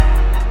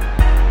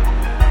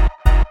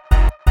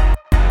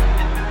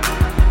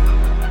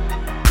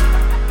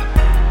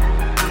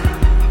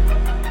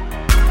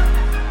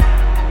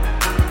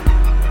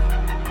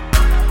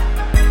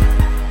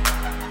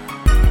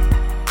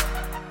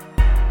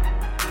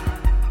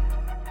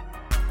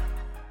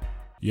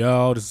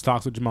Yo, this is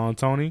Talks with Jamal and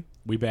Tony.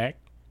 We back.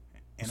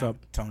 What's up,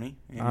 Tony?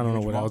 I don't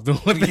know what I was doing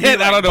with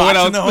that. I don't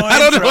know what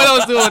I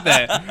was doing with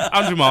that.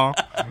 I'm Jamal.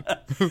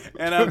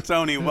 And I'm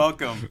Tony.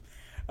 Welcome.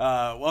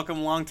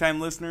 Welcome,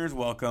 long-time listeners.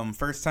 Welcome,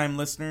 first-time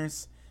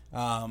listeners.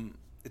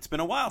 It's been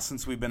a while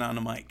since we've been on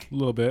the mic. A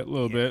little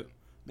bit.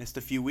 Missed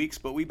a few weeks,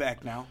 but we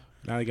back now.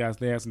 Now you guys,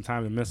 they have some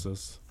time to miss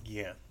us.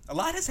 Yeah. A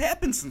lot has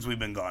happened since we've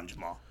been gone,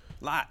 Jamal.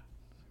 A lot.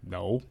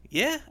 No.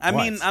 Yeah. I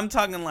mean, I'm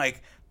talking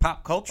like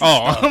pop culture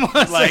stuff.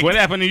 Like, what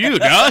happened to you,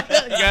 dog?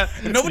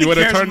 Nobody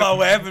cares about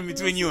what happened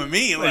between you and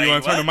me. Like, you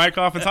want to turn the mic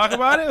off and talk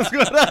about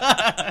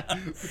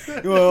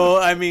it? Well,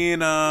 I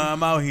mean,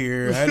 I'm out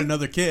here. I had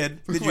another kid.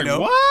 Did you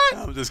know? What?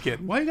 I'm just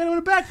kidding. Why you got it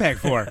with a backpack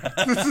for?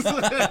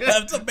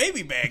 It's a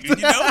baby bag. Did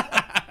you know?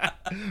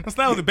 That's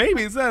not with the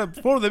baby. It's not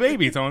for the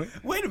baby, Tony.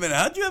 Wait a minute.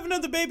 How'd you have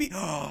another baby?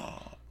 Oh,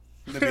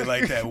 it'd be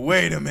like that.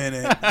 Wait a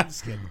minute. I'm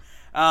just kidding.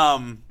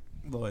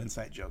 Little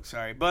inside joke,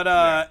 sorry. But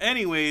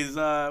anyways,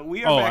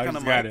 we are back on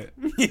the mic. Got it.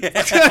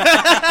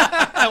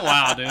 Yeah.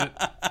 Wow, dude.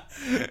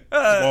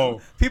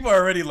 Whoa. People are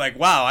already like,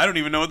 wow, I don't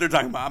even know what they're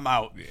talking about. I'm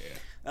out.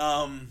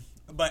 Yeah.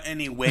 But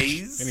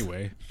anyways.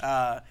 Anyway.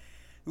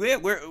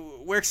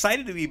 We're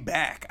excited to be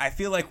back. I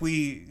feel like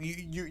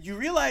you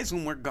realize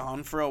when we're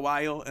gone for a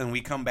while and we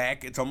come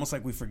back, it's almost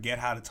like we forget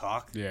how to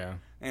talk. Yeah.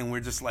 And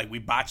we're just like, we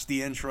botched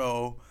the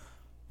intro.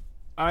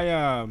 I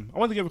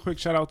want to give a quick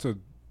shout out to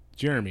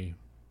Jeremy.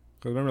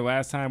 Because remember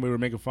last time we were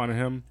making fun of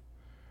him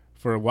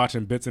for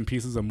watching bits and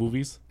pieces of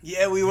movies?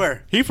 Yeah, we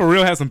were. He for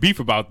real had some beef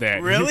about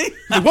that. Really?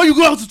 He's like, why you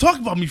go out to talk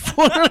about me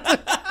for?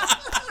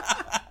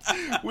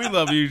 We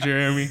love you,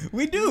 Jeremy.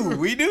 We do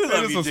love you,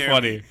 Jeremy. This was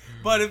funny.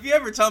 But if you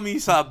ever tell me you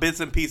saw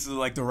bits and pieces of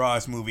like the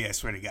rawest movie, I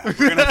swear to God,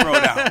 we're gonna throw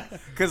it out.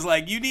 Because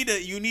like you need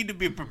to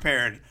be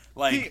prepared.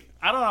 Like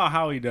I don't know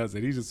how he does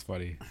it. He's just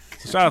funny.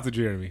 So shout out to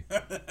Jeremy.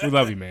 We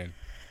love you, man.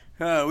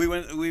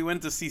 We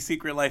went to see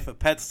Secret Life of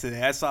Pets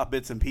today. I saw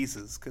bits and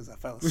pieces because I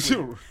fell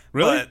asleep.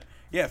 Really? But,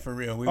 yeah, for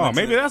real.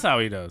 Maybe that's how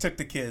he does. Took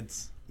the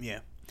kids. Yeah.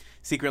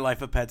 Secret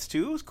Life of Pets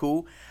 2 was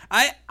cool.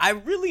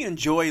 I really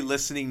enjoy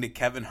listening to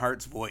Kevin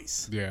Hart's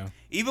voice. Yeah.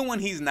 Even when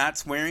he's not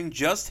swearing,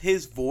 just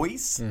his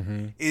voice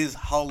is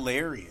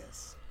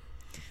hilarious.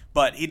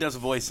 But he does a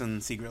voice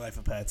in Secret Life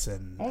of Pets,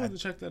 and I wanted to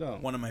check that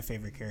out. One of my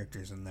favorite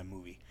characters in that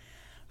movie.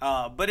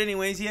 But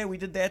anyways, yeah, we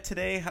did that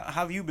today. How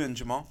have you been,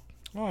 Jamal?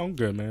 Oh, I'm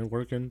good, man.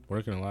 Working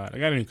a lot. I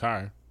got a new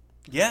car.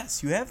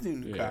 Yes, you have a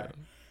new car.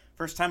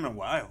 First time in a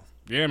while.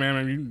 Yeah,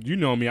 man. You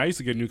know me. I used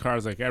to get new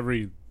cars like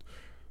every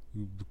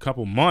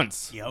couple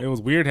months. Yep. It was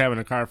weird having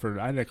a car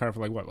I had that car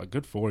for like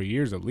good 4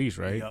 years at least,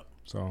 right? Yep.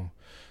 So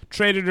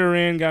traded her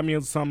in, got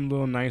me something a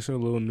little nicer, a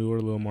little newer,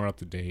 a little more up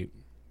to date.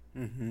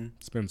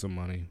 Spend some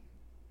money.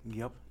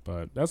 Yep.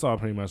 But that's all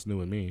pretty much new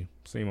with me.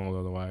 Same old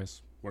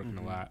otherwise. Working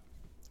a lot.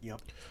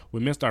 Yep. We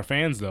missed our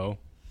fans though.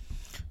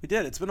 We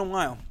did. It's been a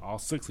while. All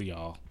 6 of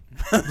y'all.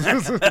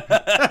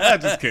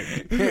 Just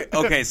kidding.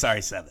 Okay,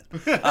 sorry, 7.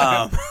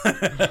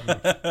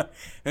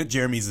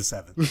 Jeremy's a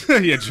 7.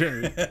 Yeah,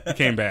 Jeremy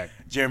came back.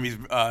 Jeremy's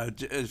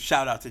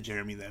shout out to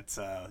Jeremy. That's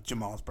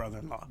Jamal's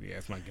brother-in-law. Yeah,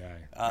 that's my guy.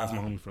 That's my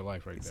homie for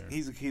life right there.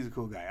 He's a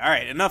cool guy. All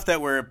right, enough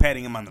that we're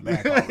patting him on the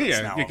back. Get out of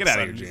here,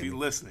 Jeremy. If you're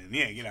listening,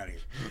 get out of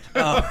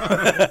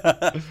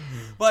here.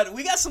 But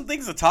we got some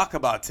things to talk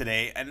about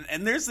today,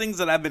 and there's things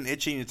that I've been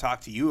itching to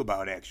talk to you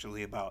about,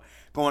 actually, about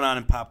going on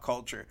in pop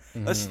culture.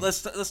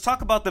 Let's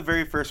talk about the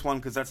very first one,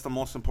 because that's the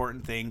most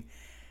important thing.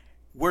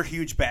 We're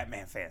huge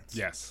Batman fans.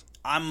 Yes.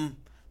 I'm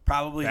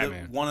probably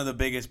one of the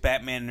biggest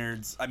Batman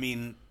nerds. I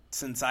mean,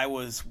 since I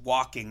was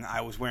walking,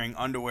 I was wearing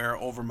underwear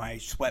over my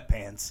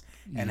sweatpants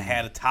and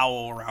had a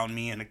towel around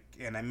me,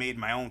 and I made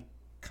my own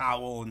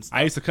cowl and stuff.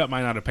 I used to cut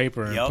mine out of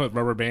paper and put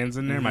rubber bands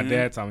in there. My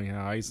dad taught me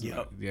how. I used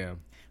to,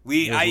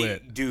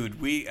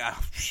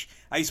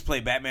 I used to play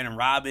Batman and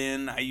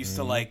Robin. I used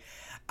to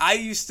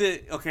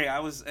I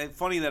was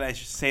funny that I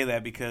should say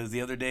that, because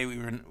the other day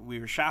we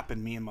were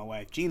shopping, me and my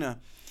wife Gina,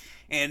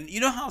 and you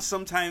know how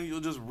sometimes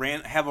you'll just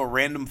have a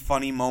random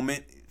funny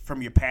moment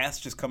from your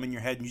past just come in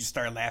your head and you just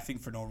start laughing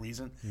for no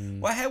reason.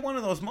 Well, I had one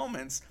of those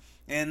moments,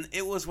 and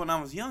it was when I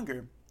was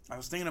younger. I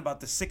was thinking about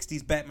the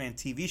 60s Batman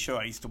TV show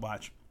I used to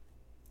watch,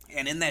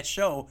 and in that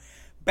show,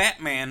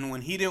 Batman,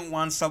 when he didn't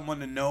want someone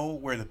to know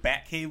where the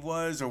Batcave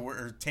was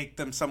or take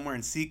them somewhere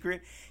in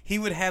secret, he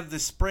would have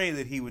this spray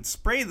that he would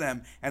spray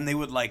them and they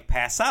would like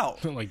pass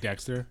out. Like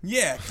Dexter?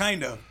 Yeah,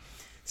 kind of.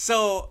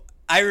 So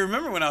I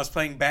remember when I was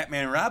playing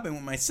Batman and Robin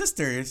with my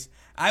sisters,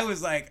 I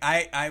was like,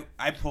 I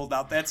pulled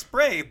out that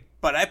spray,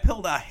 but I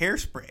pulled out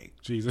hairspray.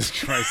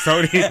 Jesus Christ,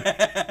 Tony.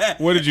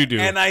 What did you do?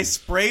 And I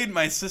sprayed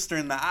my sister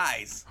in the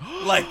eyes.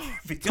 Like,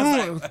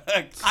 because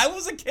I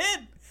was a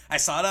kid. I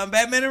saw it on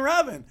Batman and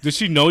Robin. Did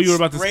she know you were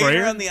about to spray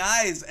her? Her on the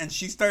eyes, and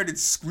she started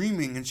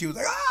screaming, and she was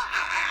like,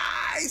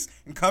 eyes,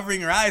 and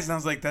covering her eyes, and I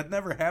was like, that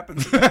never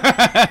happened to me.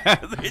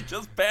 They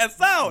just passed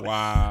out.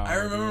 Wow. I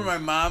remember my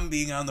mom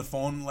being on the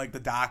phone, like the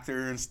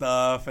doctor and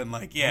stuff, and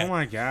like, yeah. Oh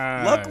my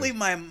God. Luckily,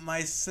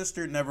 my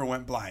sister never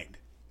went blind,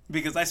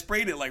 because I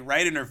sprayed it like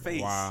right in her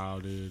face.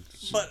 Wow, dude.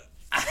 But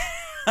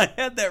I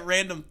had that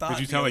random thought. Did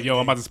you tell her, yo,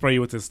 I'm about to spray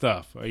you with this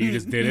stuff? Or you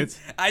just did it?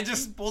 I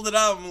just pulled it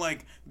out. I'm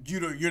like,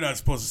 you're not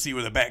supposed to see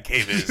where the bat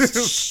cave is.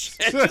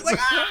 She's like,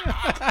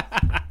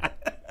 ah!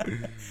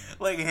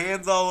 Like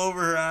hands all over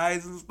her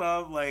eyes and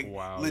stuff. Like,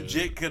 wow,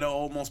 legit could have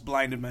almost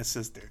blinded my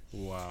sister.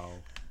 Wow.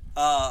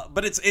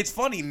 But it's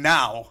funny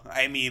now.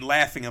 I mean,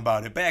 laughing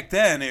about it. Back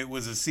then, it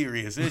was a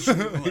serious issue.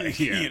 Like,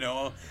 you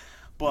know.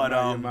 But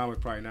your mom was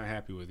probably not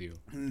happy with you.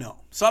 No.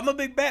 So I'm a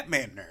big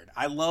Batman nerd.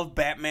 I love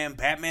Batman.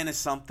 Batman is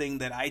something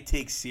that I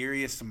take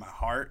serious to my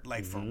heart,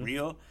 like for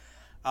real.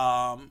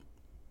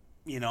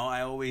 You know,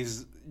 I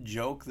always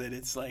joke that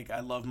it's like I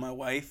love my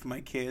wife,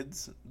 my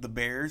kids, the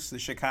Bears, the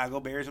Chicago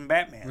Bears, and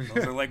Batman.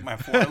 Those are like my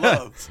four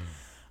loves.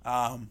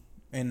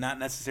 And not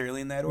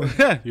necessarily in that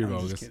order. You're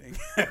bogus. Just kidding.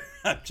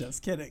 I'm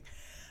just kidding.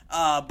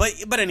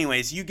 But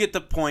anyways, you get the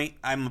point.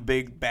 I'm a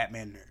big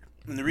Batman nerd.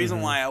 And the reason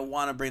why I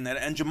want to bring that,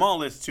 and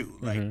Jamal is too.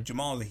 Like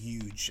Jamal is a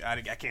huge.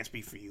 I can't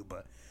speak for you,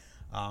 but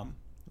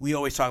we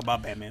always talk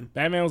about Batman.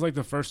 Batman was like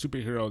the first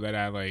superhero that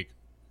I like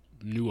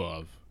knew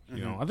of.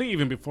 You know, I think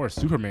even before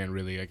Superman,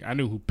 really, like I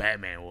knew who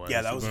Batman was.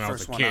 Yeah, that was the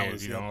first one. I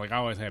was, you know, like I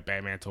always had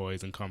Batman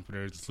toys and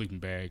comforters, and sleeping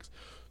bags.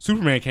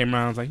 Superman came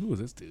around, I was like, who is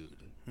this dude?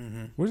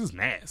 Where's his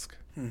mask?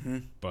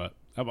 But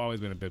I've always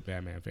been a big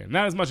Batman fan.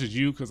 Not as much as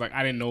you, because like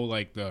I didn't know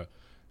like the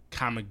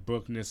comic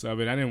bookness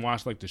of it. I didn't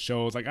watch like the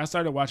shows. Like I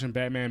started watching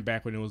Batman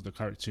back when it was the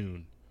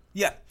cartoon.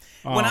 Yeah.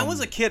 When I was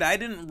a kid, I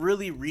didn't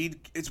really read.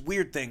 It's a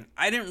weird thing.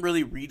 I didn't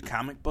really read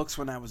comic books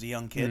when I was a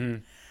young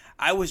kid.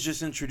 I was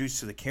just introduced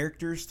to the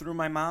characters through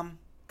my mom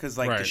because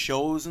like the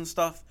shows and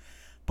stuff.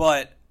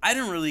 But I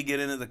didn't really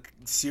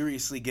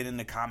seriously get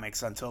into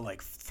comics until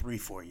like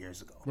 3-4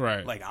 years ago.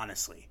 Right. Like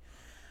honestly.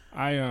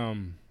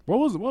 What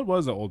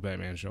was the old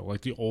Batman show?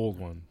 Like the old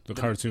one, the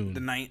cartoon.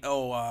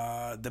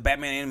 The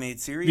Batman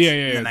animated series.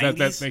 Yeah.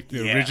 That's like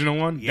the original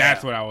one. Yeah.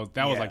 That's what I was.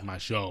 That was like my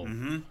show.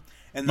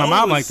 And my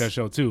mom liked that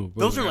show too.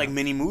 Those are like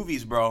mini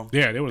movies, bro.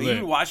 Yeah, they were lit.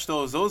 You watch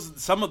those.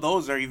 Some of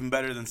those are even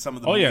better than some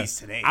of the movies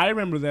today. I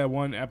remember that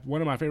one.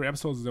 One of my favorite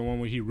episodes is the one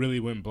where he really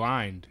went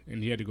blind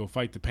and he had to go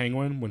fight the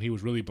Penguin when he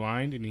was really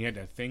blind, and he had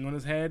that thing on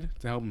his head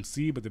to help him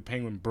see, but the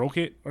Penguin broke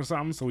it or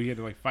something, so he had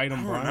to like fight him.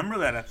 I don't remember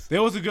that episode. It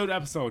was a good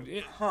episode.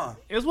 It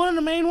was one of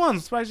the main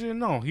ones. Surprised you didn't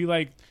know.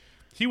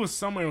 He was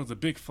somewhere. It was a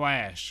big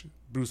Flash,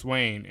 Bruce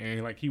Wayne,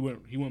 and like he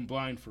went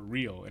blind for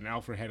real, and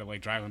Alfred had to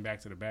like drive him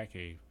back to the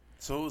Batcave.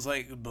 So it was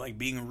like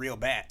being a real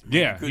bat.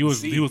 Yeah, he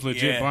was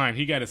legit blind.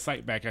 He got his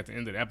sight back at the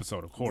end of the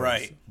episode, of course.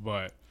 Right.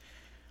 But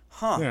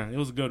yeah, it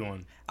was a good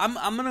one.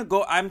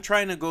 I'm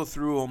trying to go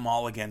through them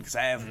all again because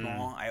I have them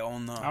all. I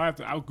own them.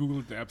 I'll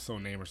Google the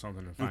episode name or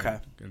something and find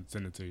it and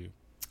send it to you.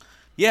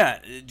 Yeah,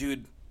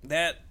 dude.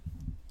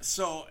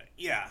 So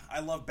yeah,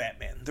 I love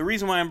Batman. The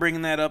reason why I'm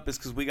bringing that up is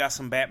because we got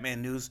some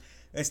Batman news.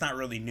 It's not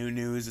really new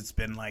news. It's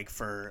been like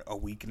for a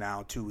week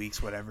now, 2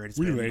 weeks, whatever it's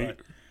been. Late.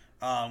 But,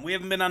 we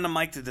haven't been on the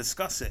mic to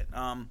discuss it.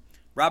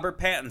 Robert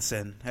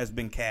Pattinson has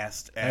been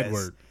cast as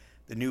Edward,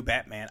 the new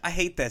Batman. I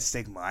hate that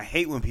stigma. I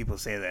hate when people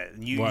say that.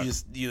 And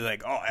you're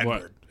like, oh,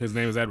 Edward. What? His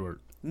name is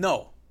Edward.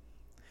 No.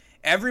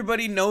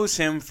 Everybody knows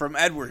him from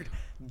Edward.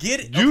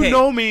 You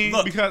know me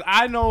because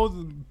I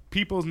know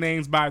people's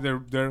names by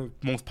their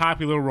most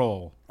popular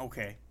role.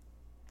 Okay.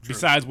 True.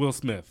 Besides Will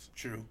Smith.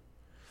 True.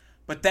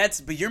 But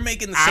you're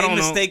making the same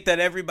mistake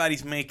that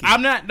everybody's making.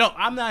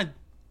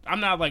 I'm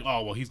not like,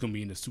 oh, well, he's going to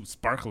be in the suit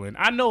sparkling.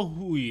 I know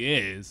who he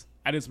is.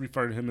 I just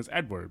refer to him as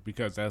Edward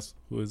because that's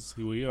who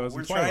he is.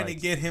 We're trying to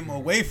get him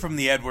away from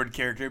the Edward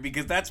character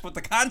because that's what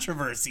the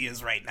controversy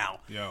is right now.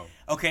 Yo.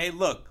 Okay,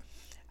 look.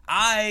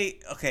 I've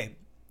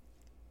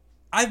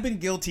been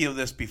guilty of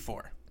this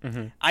before.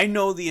 Mm-hmm. I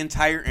know the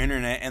entire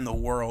internet and the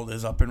world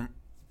is up and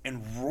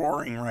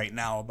roaring right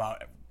now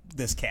about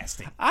this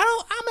casting.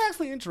 I'm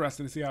actually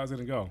interested to see how it's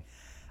going to go.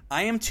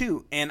 I am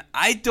too, and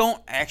I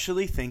don't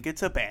actually think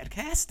it's a bad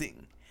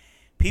casting.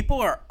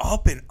 People are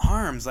up in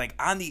arms, like,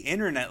 on the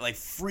internet, like,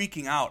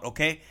 freaking out,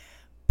 okay?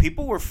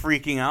 People were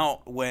freaking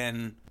out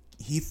when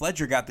Heath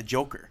Ledger got the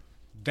Joker.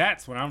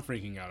 That's what I'm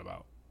freaking out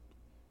about,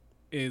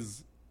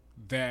 is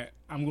that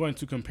I'm going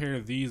to compare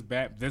this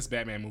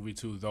Batman movie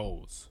to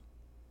those.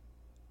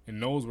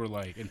 And those were,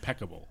 like,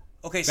 impeccable.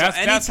 Okay, so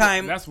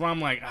anytime... That's where I'm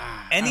like,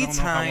 I don't know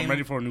if I'm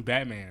ready for a new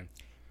Batman.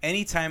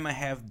 Anytime I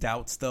have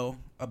doubts, though,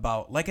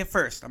 about... Like, at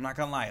first, I'm not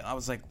going to lie, I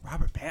was like,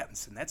 Robert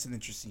Pattinson, that's an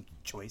interesting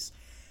choice.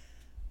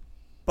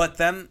 But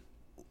then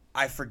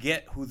I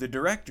forget who the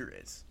director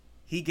is.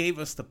 He gave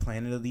us the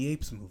Planet of the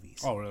Apes movies.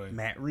 Oh, really?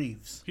 Matt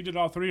Reeves. He did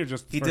all three or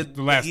just the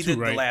last two, He did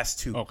right? the last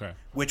two. Okay.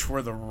 Which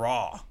were the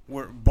Raw.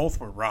 Both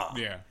were Raw.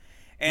 Yeah.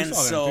 And we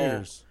saw that in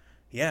theaters.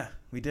 Yeah,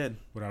 we did.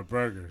 With our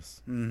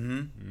burgers. Mm-hmm.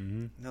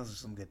 Mm-hmm. Those are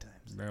some good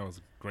times. That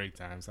was great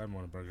times. I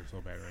want a burger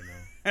so bad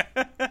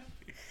right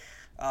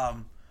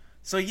now.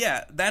 So,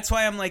 yeah, that's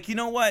why I'm like, you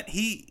know what?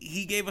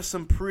 He gave us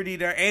some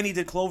pretty... And he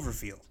did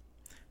Cloverfield.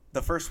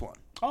 The first one.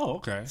 Oh,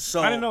 okay.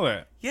 So I didn't know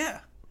that.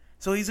 Yeah.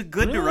 So he's a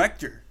good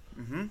director.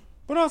 Mm-hmm.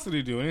 What else did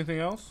he do? Anything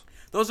else?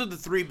 Those are the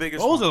three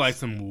biggest ones. Those are like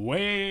some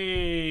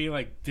way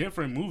like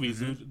different movies.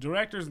 Mm-hmm.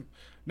 Directors,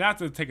 not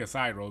to take a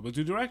side road, but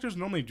do directors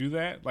normally do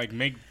that? Like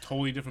make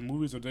totally different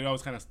movies, or do they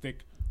always kind of stick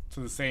to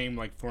the same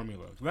like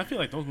formula? Because I feel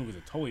like those movies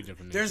are totally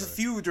different. There's a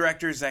few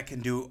directors that can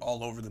do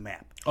all over the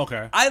map.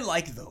 Okay, I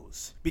like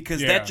those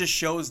because that just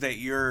shows that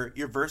you're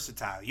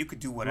versatile. You could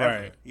do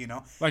whatever, you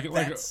know. Like a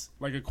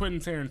Quentin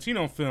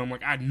Tarantino film.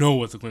 Like I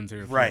know it's a Quentin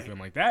Tarantino film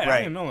like that. I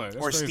didn't know that.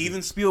 That's or crazy.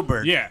 Steven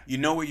Spielberg. Yeah, you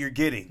know what you're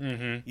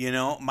getting. You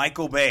know,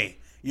 Michael Bay.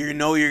 You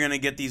know you're gonna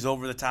get these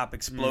over the top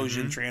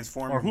explosion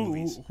transformer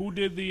movies. Who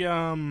did the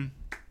M.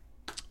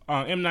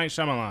 Night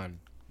Shyamalan?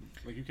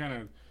 Like you kind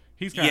of.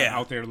 He's kind of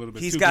out there a little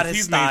bit. He's got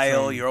his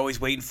style. You're always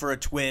waiting for a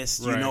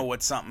twist. Right. You know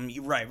what's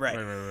something. Right.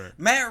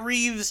 Matt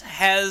Reeves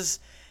has.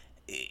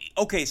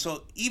 Okay,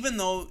 so even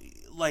though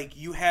like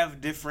you have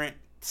different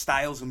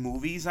styles of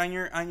movies on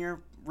your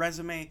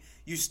resume,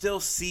 you still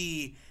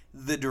see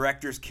the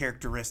director's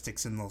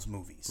characteristics in those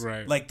movies.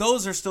 Right. Like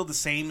those are still the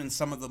same in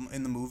some of them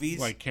in the movies.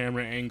 Like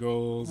camera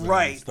angles.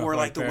 Right. Or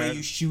like the way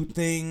you shoot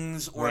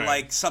things. Or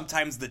like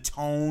sometimes the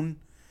tone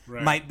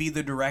might be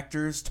the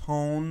director's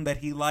tone that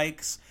he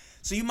likes.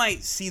 So you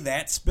might see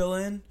that spill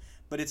in,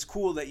 but it's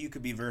cool that you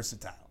could be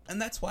versatile.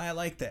 And that's why I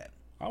like that.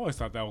 I always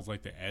thought that was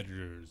like the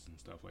editors and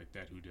stuff like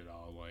that who did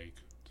all like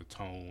the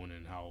tone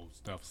and how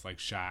stuff's like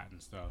shot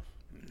and stuff.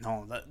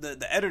 No,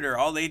 the editor,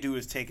 all they do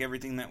is take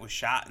everything that was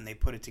shot and they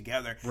put it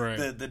together. Right.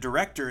 The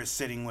director is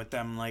sitting with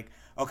them like,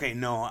 okay,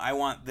 no, I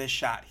want this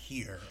shot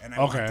here and I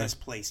want this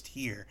placed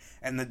here.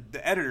 And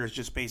the editor is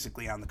just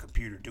basically on the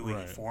computer doing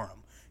it for them.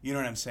 You know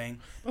what I'm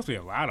saying? Must be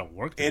a lot of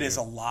work. It is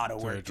a lot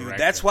of work, dude.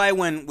 That's why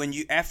when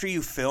you after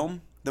you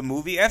film the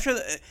movie,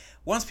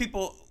 once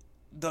people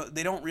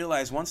they don't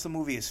realize once the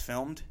movie is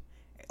filmed,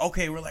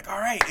 okay, we're like, all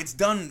right, it's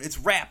done, it's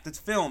wrapped, it's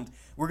filmed,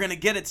 we're gonna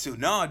get it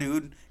soon. No,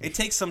 dude, it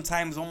takes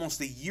sometimes almost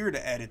a year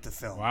to edit the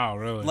film. Wow,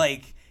 really?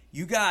 Like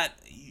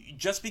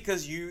just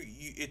because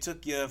it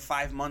took you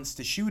 5 months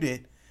to shoot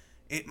it.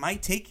 It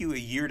might take you a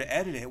year to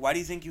edit it. Why do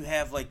you think you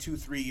have like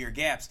 2-3 year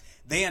gaps?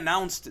 They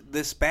announced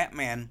this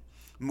Batman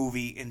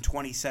movie in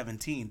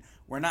 2017.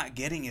 We're not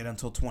getting it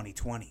until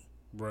 2020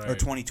 or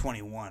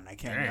 2021. I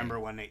can't remember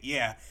when it.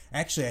 Yeah,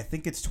 actually, I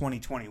think it's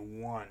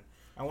 2021.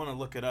 I want to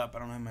look it up. I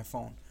don't have my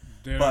phone.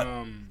 But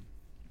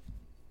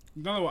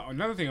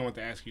another thing I want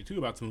to ask you too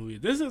about the movie.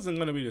 This isn't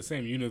going to be the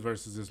same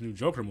universe as this new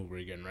Joker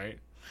movie again, right?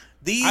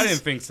 I didn't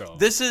think so.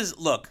 The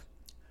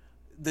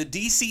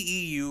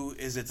DCEU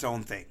is its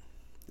own thing.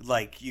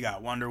 Like you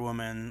got Wonder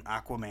Woman,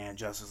 Aquaman,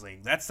 Justice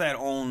League. That's that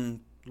own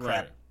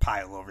crap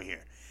pile over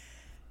here.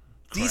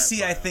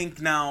 DC, I think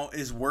now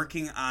is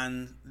working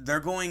on. They're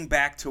going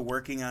back to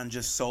working on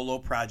just solo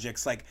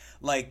projects, like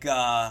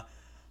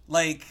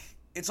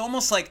it's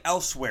almost like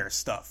Elsewhere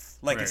stuff.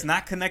 Like it's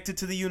not connected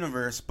to the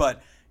universe,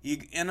 but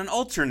in an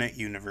alternate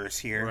universe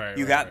here,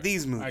 you got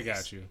these movies. I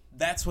got you.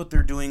 That's what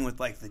they're doing with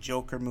like the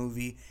Joker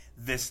movie,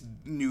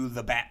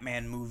 the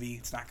Batman movie.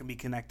 It's not going to be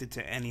connected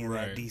to any of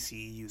that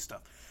DCEU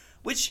stuff,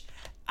 which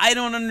I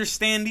don't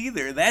understand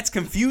either. That's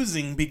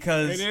confusing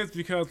because... It is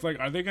because, like,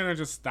 are they going to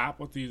just stop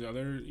with these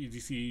other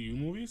DCEU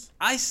movies?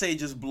 I say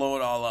just blow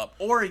it all up.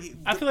 Or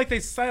I feel like they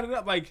set it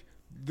up like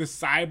the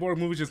Cyborg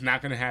movie's just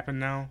not going to happen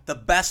now. The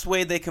best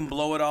way they can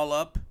blow it all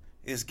up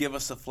is give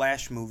us a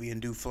Flash movie and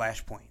do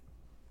Flashpoint.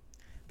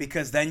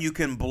 Because then you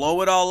can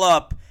blow it all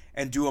up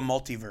and do a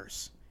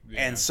multiverse.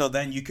 Yeah. And so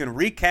then you can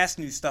recast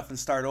new stuff and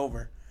start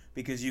over.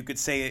 Because you could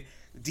say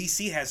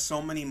DC has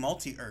so many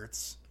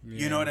multi-Earths.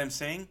 Yeah. You know what I'm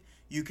saying?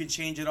 You can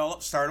change it all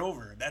up, start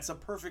over. That's a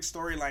perfect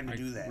storyline to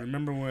do that.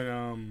 Remember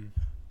when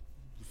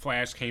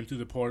Flash came through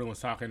the portal and was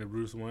talking to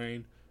Bruce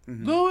Wayne?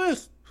 Mm-hmm.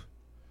 Lois,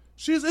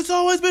 it's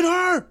always been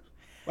her.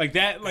 Like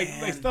that, like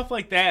stuff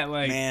like that.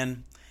 Like I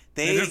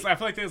feel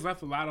like there's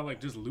left a lot of like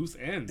just loose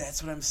ends.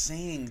 That's what I'm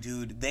saying,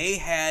 dude. They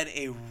had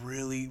a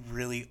really,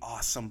 really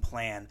awesome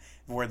plan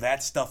where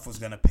that stuff was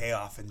going to pay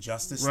off in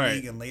Justice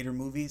League and later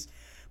movies,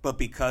 but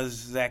because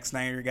Zack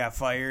Snyder got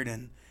fired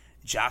and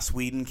Joss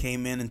Whedon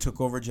came in and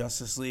took over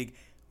Justice League,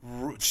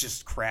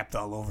 just crapped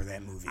all over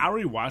that movie. I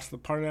rewatched the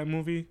part of that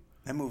movie.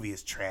 That movie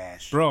is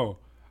trash. Bro,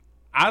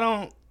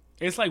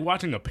 it's like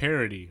watching a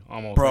parody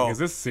almost. Bro, like, is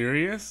this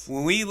serious?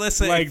 When we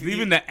listen... Like,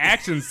 even the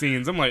action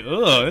scenes, I'm like,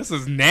 ugh, this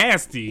is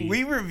nasty.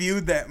 We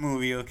reviewed that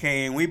movie,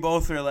 okay, and we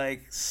both are,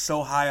 like,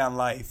 so high on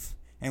life.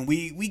 And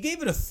we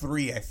gave it a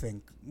 3, I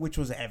think, which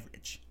was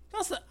average.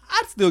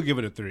 I'd still give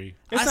it a 3.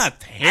 It's not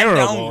terrible.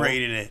 I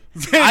downgraded it.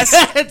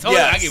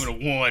 I gave it a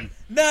 1.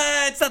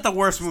 Nah, it's not the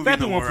worst movie in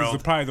the world. Steppenwolf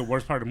was probably the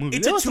worst part of the movie.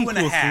 It's a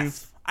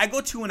 2.5. I go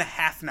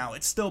 2.5 now.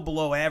 It's still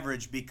below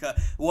average because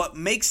what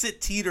makes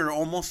it teeter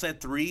almost at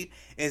 3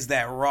 is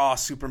that raw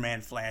Superman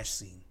Flash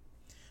scene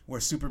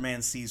where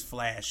Superman sees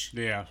Flash.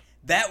 Yeah.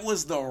 That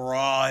was the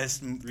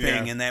rawest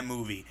thing in that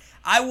movie.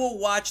 I will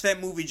watch that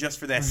movie just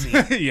for that scene.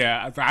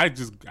 Yeah, I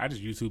just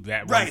YouTube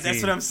that. Right,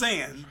 that's what I'm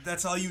saying.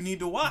 That's all you need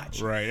to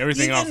watch. Right,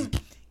 everything else.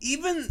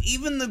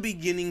 Even the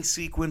beginning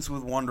sequence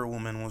with Wonder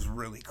Woman was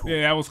really cool.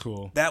 Yeah, that was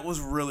cool. That was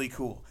really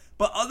cool.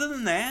 But other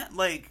than that,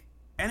 like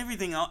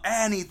anything else,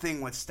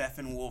 anything with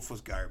Steppenwolf was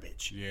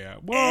garbage. Yeah,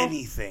 well,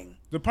 anything.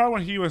 The part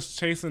when he was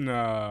chasing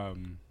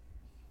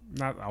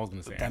I was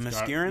gonna say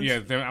Themyscirans.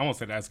 Yeah, I almost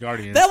said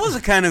Asgardians. That was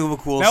a kind of a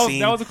cool scene.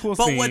 That was a cool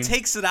scene. But what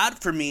takes it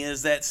out for me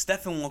is that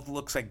Steppenwolf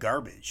looks like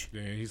garbage.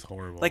 Yeah, he's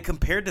horrible. Like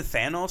compared to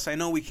Thanos, I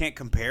know we can't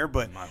compare,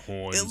 but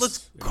it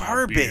looks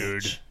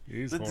garbage.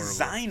 The horrible.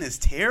 Design is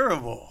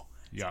terrible.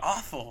 Yeah, it's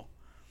awful.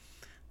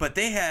 But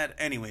they had,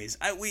 anyways.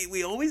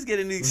 We always get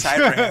into these side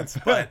rants,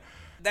 but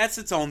that's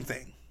its own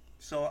thing.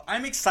 So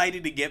I'm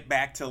excited to get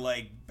back to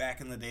like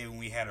back in the day when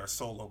we had our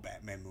solo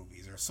Batman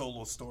movies or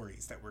solo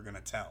stories that we're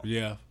gonna tell.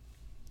 Yeah.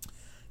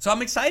 So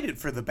I'm excited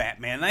for the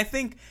Batman. And I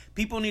think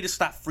people need to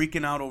stop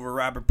freaking out over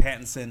Robert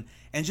Pattinson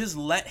and just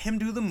let him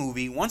do the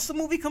movie. Once the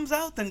movie comes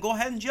out, then go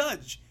ahead and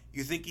judge.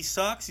 You think he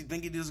sucks? You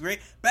think he does great?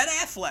 Ben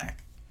Affleck.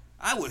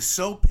 I was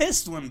so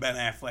pissed when Ben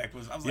Affleck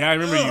was. I was I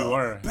remember you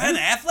were. Ben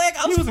Affleck?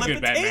 I was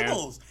flipping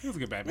tables. He was a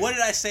good Batman. What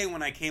did I say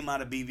when I came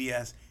out of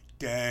BVS?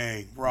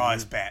 Dang, Raw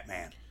is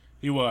Batman.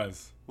 He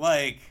was.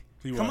 Like,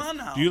 come on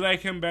now. Do you like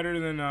him better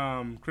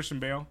than Christian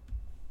Bale?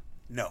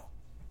 No.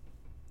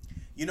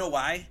 You know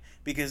why?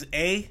 Because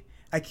I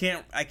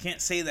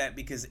can't say that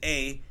because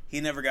A,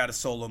 he never got a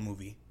solo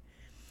movie.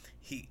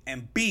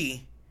 And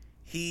B,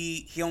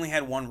 he only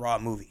had one Raw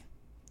movie.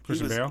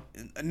 Christian Bale?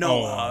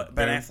 No,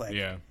 Ben Affleck.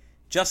 Yeah.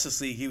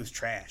 Justice League, he was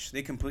trash.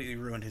 They completely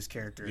ruined his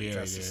character in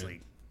Justice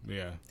League.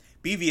 Yeah.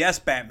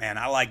 BVS Batman,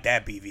 I like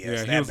that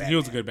BVS. Yeah, he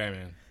was a good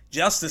Batman.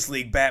 Justice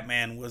League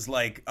Batman was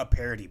like a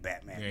parody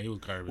Batman. Yeah, he was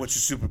garbage.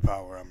 What's your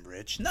superpower? I'm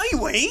rich. No,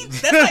 you ain't.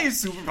 That's not your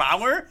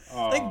superpower.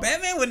 Like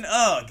Batman wouldn't.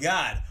 Oh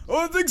God.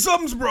 Oh, I think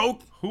something's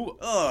broke. Who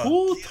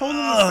told him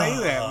to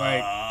say that?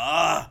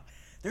 Like,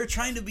 they're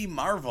trying to be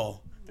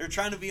Marvel. They're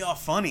trying to be all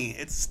funny.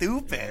 It's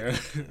stupid.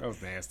 Yeah, that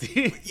was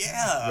nasty.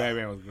 Yeah.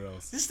 Batman was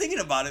gross. Just thinking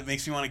about it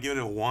makes me want to give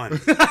it a 1.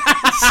 It's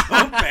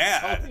so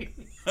bad.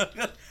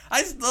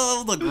 I still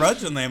hold a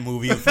grudge on that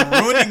movie for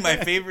ruining my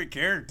favorite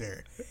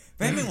character.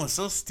 Batman was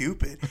so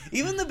stupid.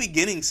 Even the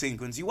beginning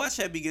sequence. You watch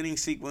that beginning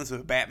sequence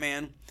with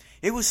Batman.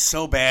 It was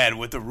so bad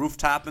with the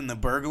rooftop and the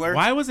burglar.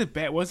 Why was it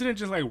bad? Wasn't it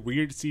just like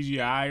weird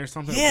CGI or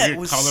something? Yeah, weird it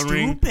was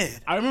coloring?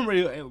 stupid. I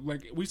remember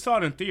like we saw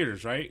it in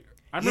theaters, right?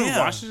 I remember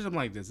watching it. I'm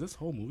like, is this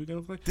whole movie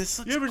gonna play? This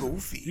looks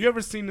goofy. You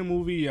ever seen the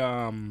movie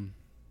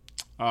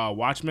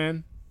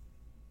Watchmen?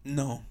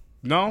 No.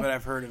 No? But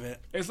I've heard of it.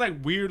 It's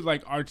like weird,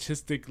 like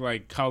artistic,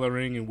 like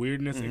coloring and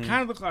weirdness. Mm-hmm. It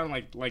kind of looked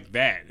like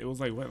that. It was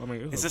like what? I'm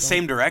like, it's the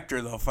same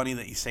director though. Funny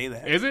that you say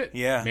that. Is it?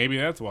 Yeah. Maybe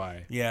that's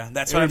why. Yeah,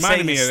 that's what I'm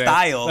saying. His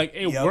style, like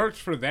it worked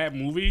for that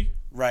movie,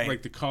 right?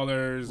 Like the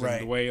colors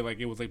and the way, like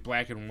it was like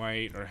black and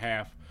white or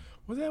half.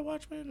 Was that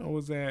Watchmen or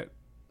was that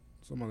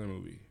some other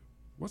movie?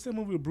 What's that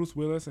movie with Bruce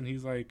Willis and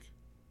he's like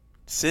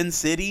Sin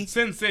City?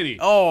 Sin City.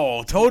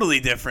 Oh,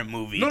 totally different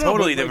movie.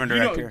 Totally different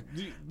director.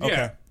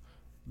 Okay.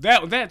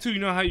 That too, you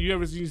know how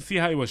you see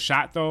how it was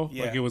shot though?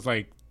 Yeah. Like it was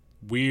like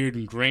weird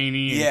and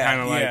grainy and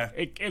kind of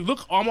like it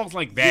looked almost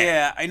like that.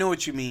 Yeah, I know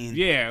what you mean.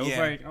 Yeah, it was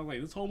like I was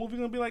like, this whole movie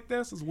gonna be like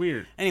this? It's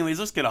weird. Anyways,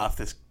 let's get off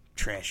this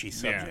trashy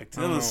subject.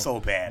 It was so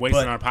bad.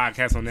 Wasting our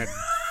podcast on that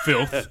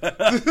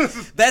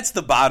filth. That's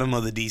the bottom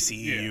of the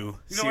DCEU. Yeah. You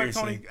know what,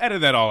 Tony?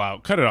 Edit that all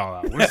out. Cut it all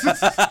out. We're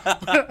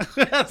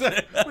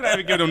not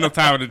even giving them no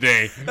time of the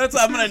day.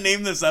 I'm going to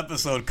name this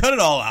episode. Cut it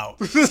all out.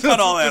 Just cut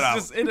all that out.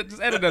 Just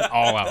edit that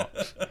all out.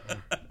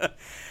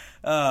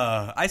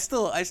 I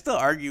still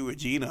argue with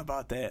Gina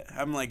about that.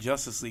 I'm like,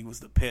 Justice League was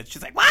the pitch.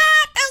 She's like, what?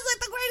 That was like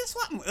the greatest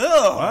one.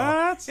 Ugh.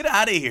 What? Get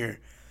out of here.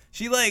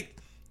 She like,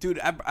 dude,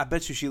 I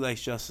bet you she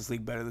likes Justice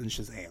League better than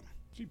Shazam.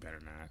 She better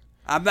not.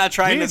 I'm not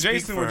trying to speak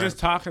Jason for were her. just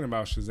talking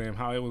about Shazam,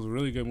 how it was a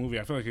really good movie.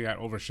 I feel like it got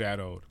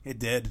overshadowed. It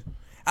did.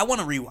 I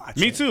want to rewatch it.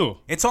 Me too.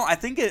 It's all. I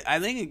think it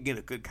can get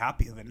a good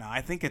copy of it now.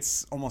 I think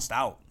it's almost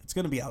out. It's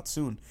going to be out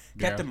soon.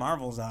 Yeah. Captain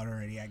Marvel's out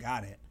already. I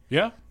got it.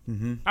 Yeah?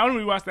 Mm-hmm. I want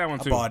to rewatch that one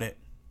too. I bought it.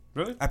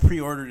 Really? I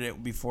pre-ordered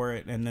it before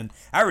it, and then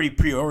I already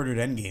pre-ordered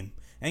Endgame.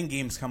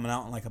 Endgame's coming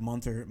out in like a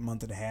month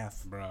and a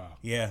half. Bro.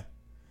 Yeah.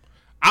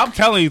 I'm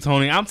telling you,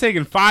 Tony, I'm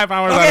taking 5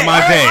 hours out of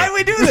my day. Why do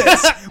we do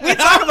this? We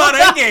talk about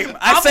Endgame.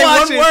 I say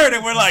one word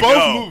and we're like,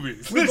 both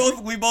movies.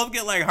 We both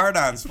get like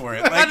hard-ons for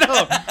it. Like, I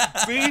know.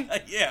 See?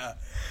 Yeah.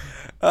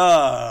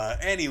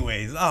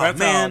 Anyways,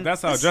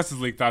 that's how Justice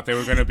League thought they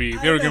were gonna be.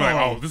 They were gonna be like,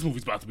 oh, this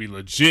movie's about to be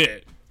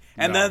legit.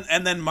 And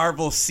then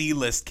Marvel's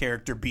C-list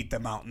character beat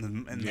them out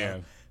in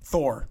the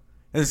Thor.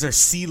 It was their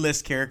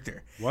C-list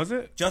character. Was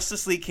it?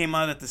 Justice League came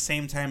out at the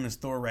same time as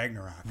Thor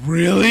Ragnarok.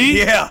 Really?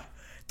 Yeah.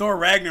 Thor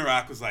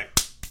Ragnarok was like.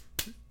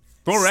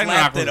 Thor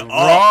Ragnarok was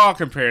raw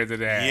compared to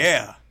that.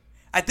 Yeah.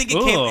 I think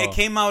it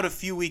came out a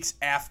few weeks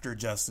after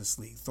Justice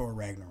League, Thor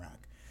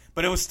Ragnarok.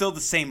 But it was still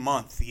the same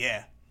month,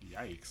 yeah.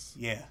 Yikes.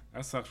 Yeah.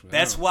 That sucks for them.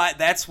 That's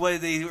why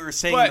they were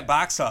saying in the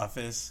box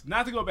office.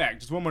 Not to go back,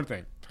 just one more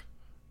thing.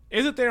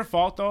 Is it their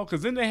fault, though?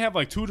 Because then they have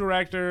like 2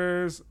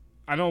 directors.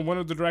 I know one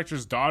of the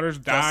director's daughters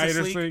died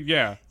or something.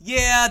 Yeah.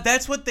 Yeah,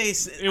 that's what they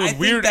said. It was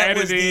weird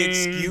editing. Was the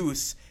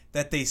excuse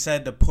that they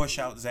said to push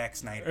out Zack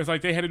Snyder. It's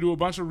like they had to do a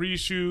bunch of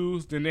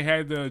reshoots. Then they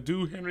had to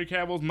do Henry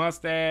Cavill's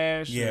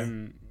mustache. Yeah.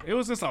 And it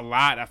was just a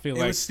lot, I feel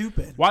like. It was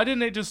stupid. Why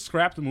didn't they just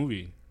scrap the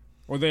movie?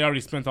 Or they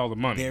already spent all the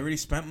money. They already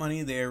spent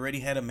money. They already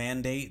had a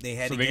mandate. They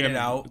had to get it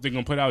out. They're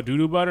going to put out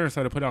doo-doo butter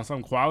instead of put out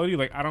some quality?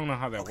 Like, I don't know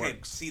how that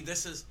works. See,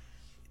 this is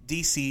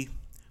DC,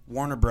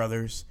 Warner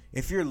Brothers.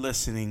 If you're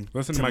listening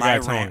to my guy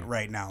rant Tony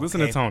right now.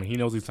 Listen to Tony. He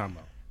knows what he's talking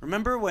about.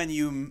 Remember when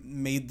you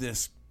made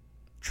this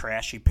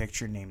trashy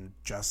picture named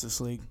Justice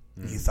League?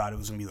 You thought it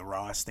was going to be the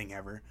rawest thing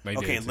ever?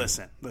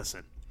 Listen.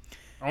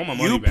 I want my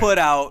money back.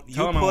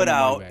 You put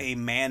out a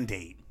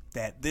mandate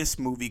that this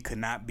movie could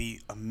not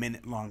be a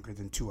minute longer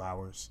than 2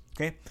 hours.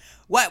 Okay?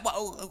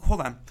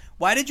 Hold on.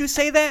 Why did you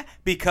say that?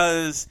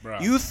 Because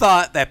you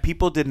thought that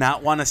people did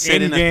not want to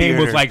sit in a theater.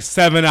 Endgame was like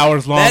 7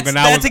 hours long,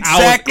 that's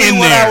exactly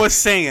what I was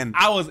saying.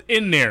 I was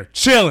in there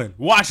chilling,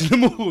 watching the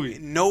movie.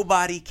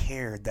 Nobody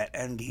cared that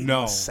Endgame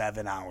was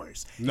 7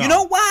 hours. No. You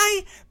know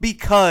why?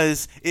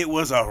 Because it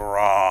was a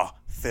raw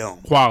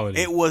film.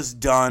 Quality. It was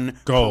done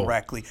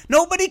correctly.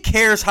 Nobody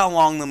cares how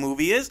long the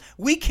movie is.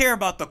 We care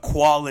about the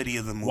quality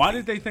of the movie. Why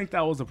did they think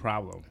that was a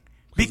problem?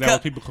 Because that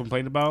what people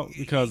complained about?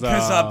 Because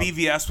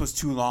BVS was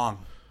too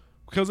long.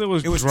 Because it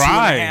was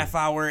dry. 2.5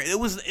 hours. It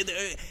was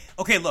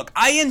okay. Look,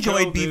 I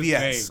enjoyed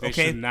BVS. They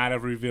should not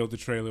have revealed the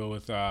trailer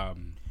with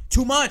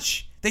too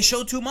much. They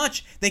showed too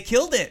much. They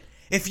killed it.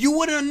 If you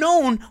would have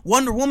known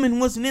Wonder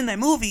Woman wasn't in that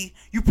movie,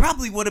 you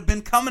probably would have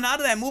been coming out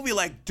of that movie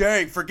like,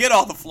 dang, forget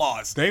all the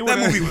flaws. That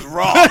movie was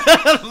raw.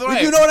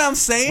 Right. You know what I'm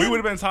saying? We would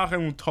have been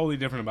talking totally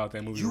different about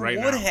that movie right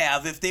now. You would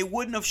have if they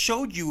wouldn't have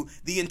showed you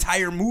the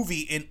entire movie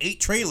in 8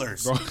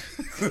 trailers.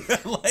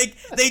 Like,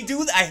 they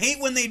do that. I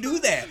hate when they do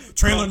that.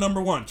 Trailer number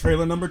 1,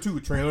 trailer number 2,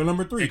 trailer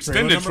number 3,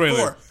 extended trailer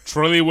number 4.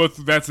 Trailer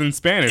that's in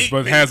Spanish,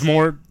 but has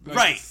more...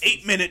 Right,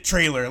 8-minute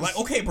trailer. Like,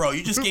 okay, bro,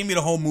 you just gave me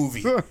the whole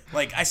movie.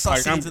 Like, I saw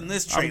scenes in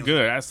this trailer. I'm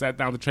good. I sat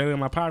down with the trailer in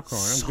my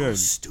popcorn. I'm good.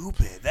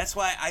 Stupid. That's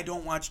why I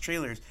don't watch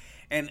trailers.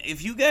 And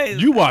if you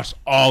guys... You watched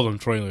all them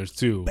trailers,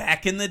 too.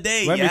 Back in the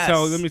day, Let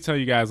me tell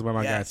you guys about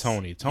my guy,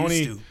 Tony.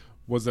 Tony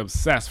was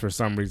obsessed for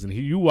some reason.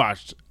 You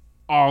watched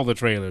all the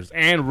trailers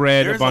and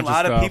read a bunch of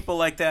stuff. There's a lot of people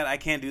like that. I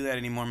can't do that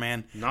anymore,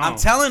 man. No. I'm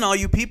telling all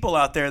you people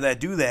out there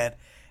that do that,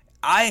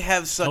 I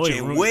have such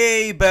a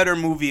way better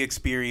movie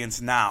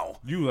experience now.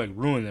 You like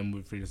ruined that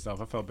movie for yourself.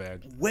 I felt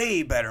bad.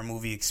 Way better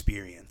movie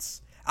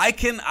experience. I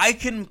can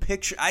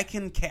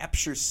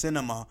capture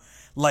cinema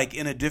like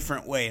in a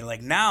different way.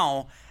 Like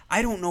now,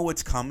 I don't know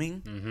what's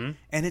coming,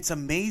 and it's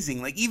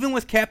amazing. Like even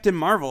with Captain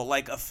Marvel,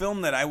 like a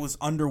film that I was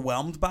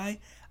underwhelmed by,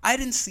 I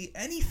didn't see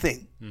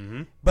anything,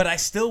 but I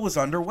still was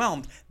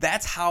underwhelmed.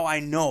 That's how I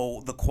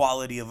know the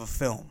quality of a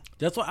film.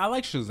 That's why I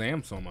like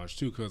Shazam so much,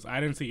 too, because I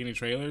didn't see any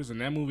trailers, and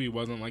that movie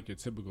wasn't like your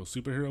typical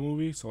superhero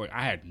movie, so like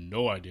I had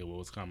no idea what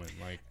was coming.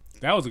 Like,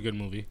 that was a good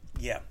movie.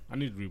 Yeah. I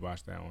need to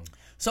rewatch that one.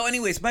 So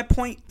anyways, my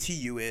point to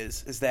you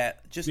is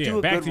that just do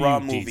a good raw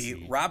movie.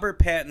 DC. Robert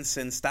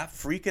Pattinson, stop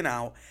freaking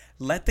out.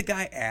 Let the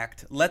guy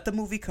act. Let the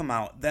movie come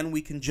out. Then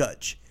we can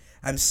judge.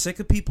 I'm sick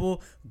of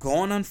people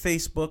going on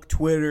Facebook,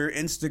 Twitter,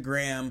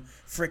 Instagram,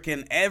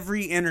 freaking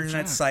every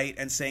internet site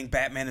and saying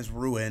Batman is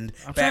ruined.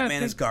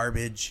 Batman is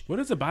garbage. What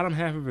does the bottom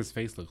half of his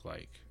face look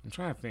like? I'm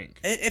trying to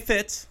think. It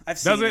fits. I've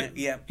seen it.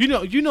 Yeah. You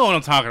know what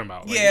I'm talking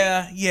about. Like,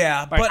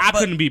 yeah. Like, I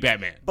couldn't be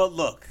Batman. But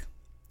look.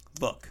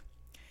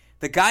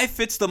 The guy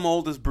fits the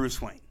mold as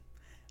Bruce Wayne.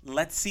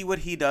 Let's see what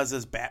he does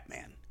as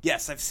Batman.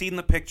 Yes, I've seen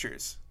the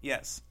pictures.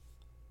 Yes.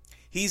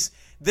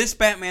 This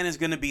Batman is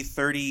going to be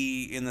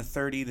 30 in the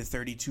 30 to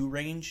 32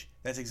 range.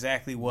 That's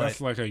exactly what.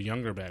 That's like a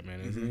younger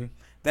Batman, isn't he?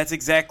 That's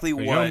exactly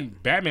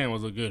what. Batman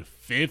was a good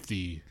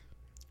 50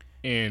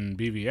 in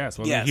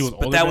BVS. Yes, he was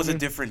but that was a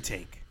different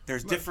take.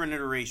 There's different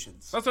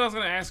iterations. That's what I was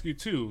going to ask you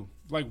too.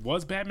 Like,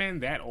 was Batman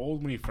that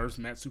old when he first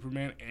met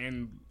Superman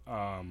and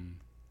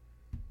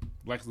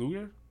Lex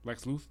Luthor?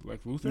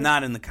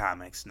 Not in the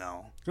comics,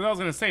 no. Because I was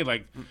gonna say,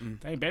 like,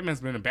 dang, Batman's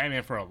been a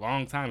Batman for a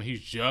long time. He's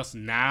just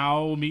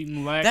now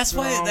meeting Lex. That's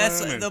why. That's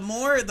the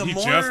more. He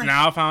just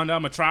now found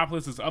out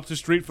Metropolis is up the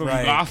street from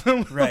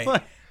Gotham.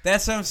 Right.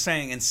 That's what I'm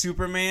saying. And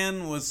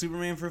Superman was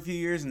Superman for a few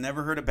years and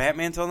never heard of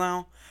Batman till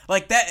now.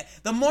 Like that.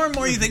 The more and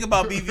more you think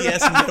about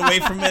BVS and get away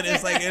from it,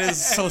 it's like it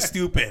is so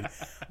stupid.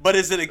 But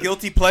is it a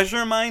guilty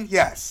pleasure of mine?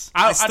 Yes.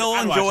 I still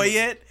enjoy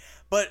it.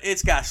 But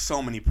it's got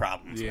so many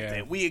problems with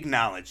it. We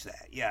acknowledge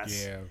that,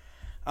 yes. Yeah.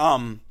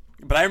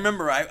 But I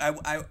remember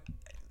I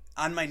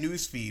on my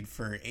news feed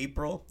for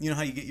April, you know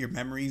how you get your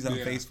memories on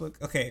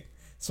Facebook? Okay,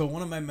 so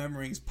one of my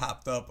memories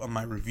popped up on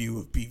my review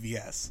of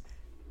BVS.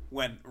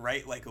 Went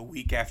right like a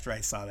week after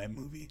I saw that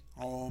movie.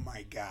 Oh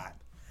my God.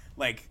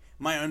 Like,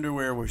 my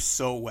underwear was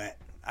so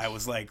wet. I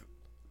was like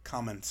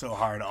coming so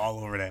hard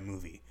all over that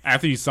movie.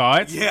 After you saw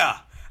it? Yeah.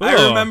 Ugh.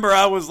 I remember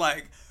I was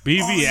like,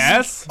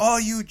 BVS? All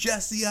you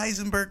Jesse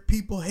Eisenberg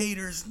people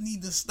haters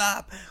need to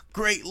stop.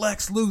 Great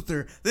Lex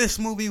Luthor. This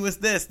movie was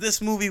this.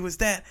 This movie was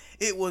that.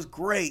 It was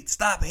great.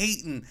 Stop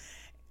hating.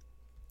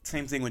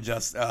 Same thing with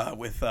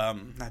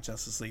not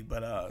Justice League,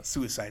 but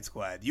Suicide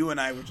Squad. You and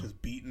I were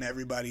just beating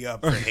everybody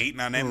up for hating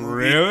on that movie.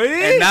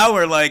 Really? And now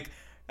we're like,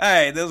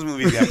 hey, those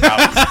movies got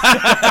problems.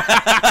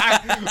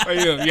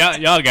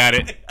 Y'all got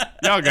it.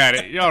 Y'all got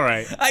it. Y'all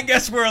right. I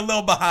guess we're a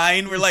little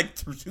behind. We're like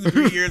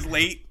 2-3 years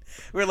late.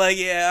 We're like,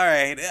 yeah, all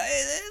right.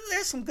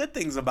 There's some good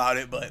things about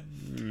it, but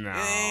no,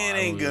 it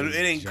ain't good. It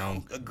ain't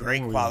a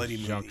great quality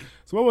movie.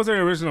 So what was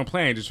their original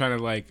plan? Just trying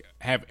to like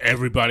have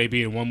everybody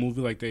be in one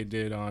movie like they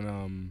did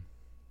on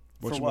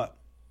For what?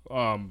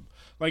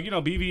 Like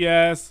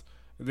BVS.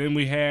 Then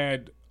we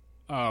had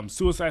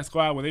Suicide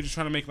Squad, where they're just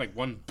trying to make like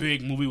one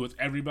big movie with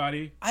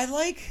everybody. I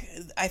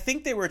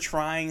think they were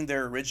trying.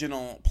 Their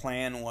original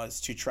plan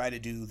was to try to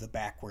do the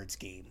backwards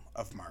game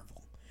of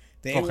Marvel.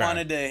 They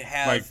wanted to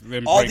have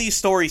all these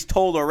stories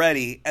told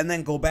already, and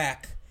then go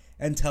back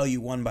and tell you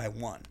one by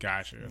one.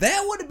 Gotcha.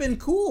 That would have been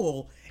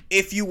cool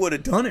if you would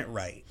have done it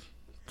right.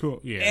 Cool.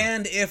 Yeah.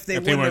 And if they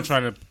weren't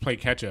trying to play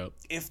catch up.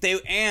 If they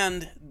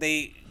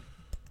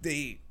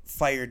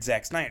fired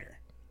Zack Snyder.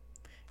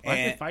 Why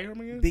did they fire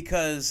him again?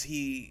 Because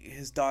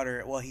his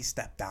daughter, he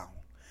stepped down.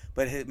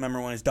 But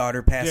remember when his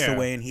daughter passed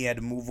away and he had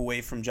to move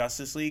away from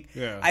Justice League?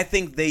 Yeah. I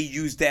think they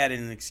used that as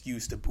an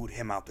excuse to boot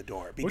him out the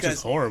door. Because which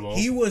is horrible.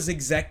 He was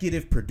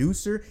executive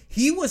producer.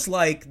 He was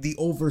like the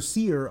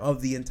overseer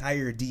of the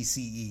entire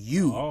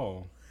DCEU.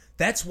 Oh.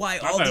 That's why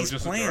all these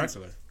plans...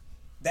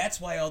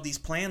 That's why all these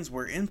plans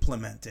were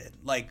implemented,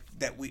 like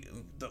that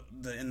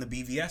in the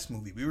BVS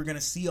movie. We were going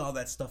to see all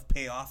that stuff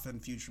pay off in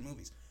future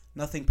movies.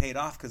 Nothing paid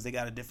off because they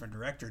got a different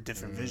director,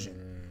 different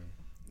vision.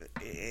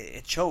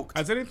 It choked.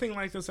 Has anything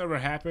like this ever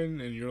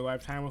happened in your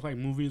lifetime with like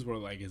movies where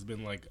like it's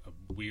been like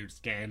a weird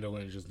scandal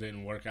and it just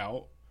didn't work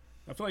out?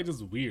 I feel like this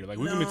is weird. Like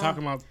we've been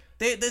talking about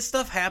this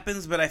stuff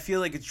happens, but I feel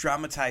like it's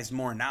dramatized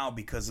more now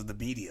because of the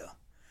media.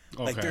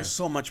 Okay. Like there's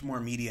so much more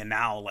media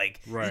now. Like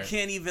you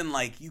can't even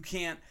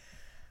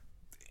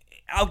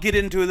I'll get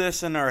into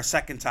this in our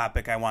second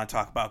topic I want to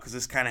talk about because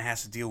this kind of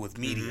has to deal with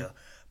media,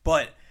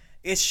 but.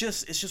 It's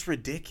just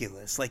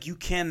ridiculous. Like, you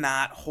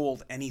cannot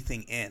hold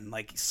anything in.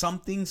 Like,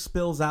 something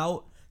spills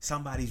out,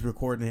 somebody's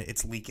recording it,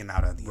 it's leaking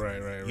out of the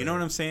internet. Right. You know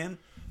what I'm saying?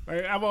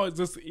 Like,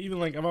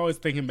 I'm always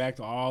thinking back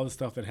to all the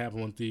stuff that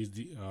happened with these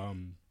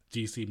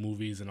DC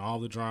movies and all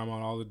the drama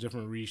and all the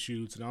different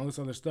reshoots and all this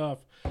other stuff.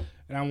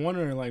 And I'm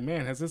wondering, like,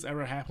 man, has this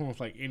ever happened with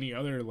like any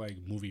other like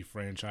movie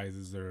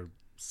franchises or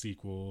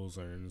sequels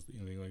or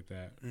anything like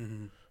that?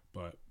 Mm-hmm.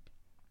 But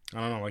I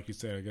don't know. Like you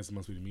said, I guess it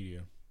must be the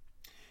media.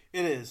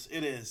 It is.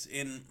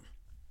 And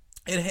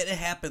it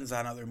happens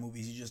on other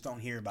movies. You just don't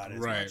hear about it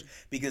as much.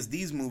 Because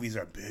these movies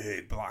are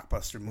big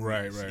blockbuster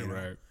movies.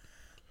 Right.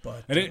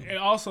 But and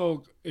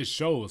it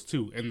shows,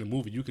 too, in the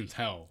movie. You can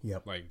tell.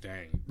 Yep. Like,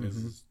 dang, this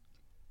is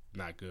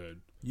not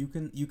good. You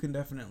can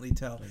definitely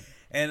tell.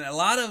 And a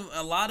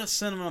lot of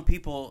cinema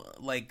people,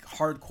 like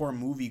hardcore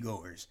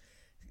moviegoers,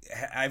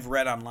 I've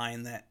read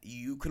online that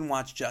you can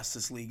watch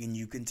Justice League and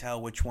you can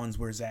tell which ones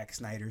were Zack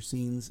Snyder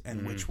scenes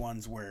and which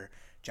ones were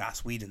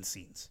Joss Whedon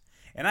scenes.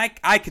 And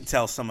I could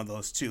tell some of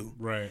those too.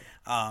 Right.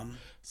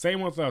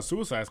 Same with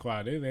Suicide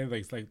Squad. They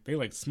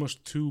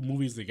smushed two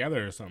movies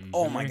together or something.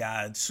 Oh my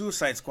God,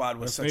 Suicide Squad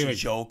was such a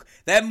joke.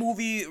 That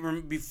movie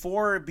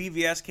before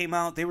BVS came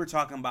out, they were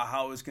talking about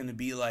how it was going to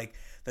be like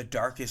the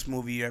darkest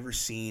movie you ever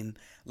seen.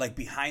 Like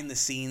behind the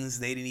scenes,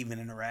 they didn't even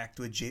interact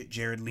with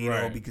Jared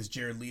Leto because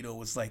Jared Leto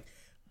was like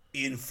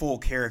in full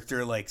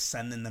character, like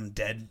sending them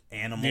dead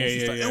animals.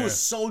 And stuff. It was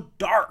so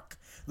dark.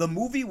 The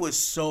movie was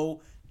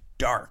so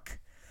dark.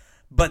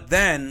 But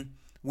then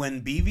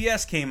when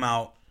BVS came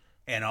out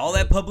and all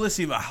that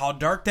publicity about how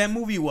dark that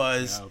movie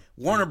was,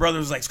 Warner Brothers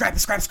was like, scrap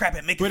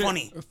it, make it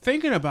funny.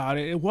 Thinking about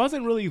it, it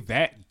wasn't really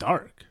that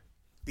dark.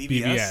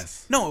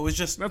 BVS? No, it was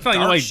just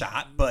dark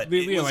shot, but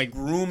it was like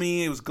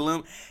groomy, it was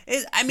gloom.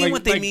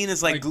 What they mean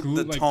is like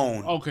the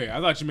tone. Okay,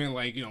 I thought you meant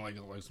like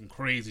some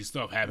crazy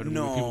stuff happening.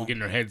 No. People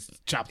getting their heads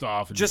chopped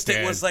off. And just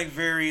it was like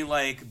very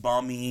like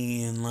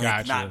bummy and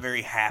like not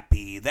very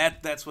happy.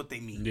 That's what they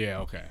mean. Yeah,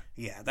 okay.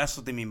 Yeah, that's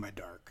what they mean by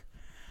dark.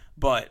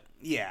 But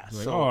yeah,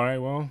 like, so all right,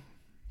 well,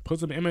 put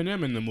some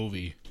Eminem in the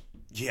movie.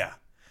 Yeah,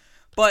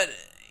 but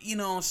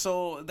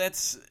so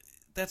that's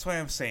why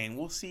I'm saying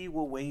we'll see,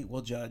 we'll wait,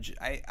 we'll judge.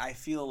 I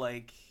feel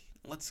like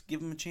let's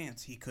give him a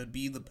chance. He could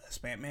be the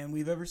best Batman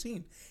we've ever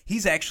seen.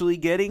 He's actually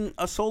getting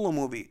a solo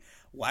movie.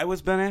 Why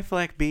was Ben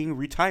Affleck being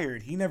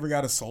retired? He never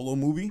got a solo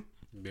movie.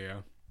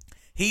 Yeah,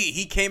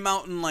 he came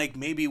out in like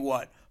maybe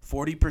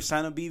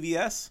 40% of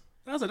BVS.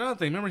 That was another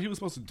thing. Remember, he was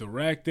supposed to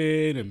direct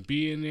it and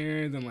be in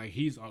there. And then, like,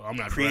 I'm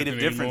not creative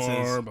differences.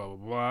 Anymore, blah, blah,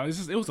 blah.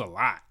 It was a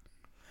lot.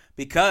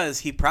 Because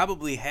he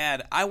probably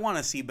had... I want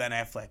to see Ben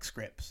Affleck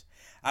scripts.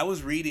 I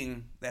was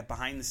reading that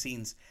behind the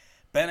scenes,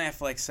 Ben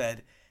Affleck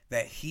said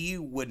that he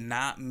would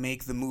not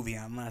make the movie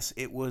unless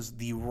it was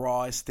the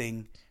rawest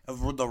thing,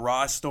 the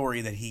rawest story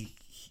that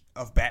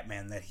of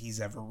Batman that he's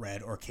ever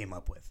read or came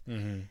up with.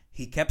 Mm-hmm.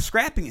 He kept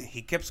scrapping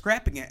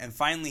it. And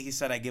finally he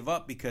said, I give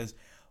up because...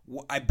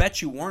 I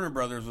bet you Warner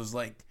Brothers was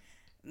like,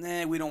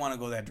 nah, we don't want to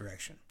go that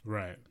direction.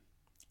 Right.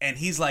 And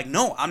he's like,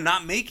 no, I'm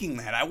not making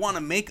that. I want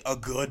to make a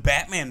good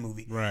Batman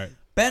movie. Right.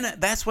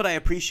 That's what I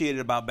appreciated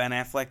about Ben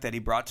Affleck that he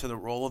brought to the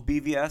role of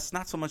BVS.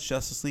 Not so much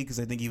Justice League because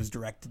I think he was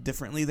directed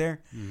differently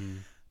there. Mm-hmm.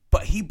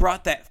 But he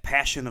brought that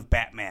passion of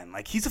Batman.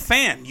 Like, he's a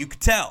fan. You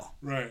could tell.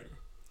 Right.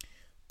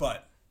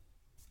 But,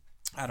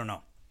 I don't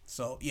know.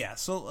 So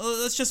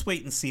let's just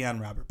wait and see on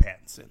Robert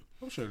Pattinson.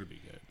 I'm sure it'll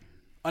be good.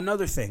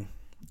 Another thing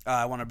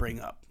I want to bring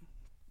up,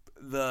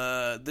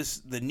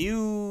 the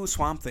new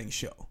Swamp Thing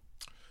show.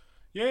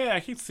 Yeah,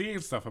 I keep seeing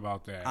stuff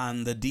about that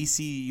on the DC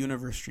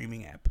Universe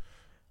streaming app.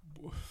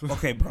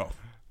 Okay, bro.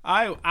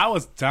 I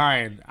was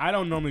dying. I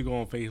don't normally go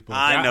on Facebook.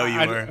 I know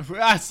you were.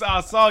 I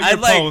saw your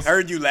post.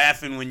 Heard you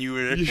laughing when you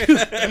were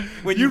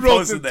when you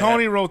wrote this,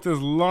 Tony wrote this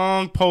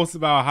long post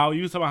about how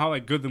you was talking about how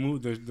like good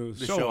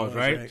the show was,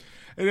 right?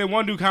 And then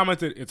one dude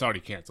commented, "It's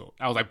already canceled."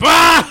 I was like,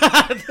 "Bah!"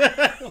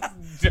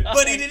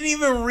 But he didn't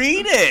even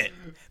read it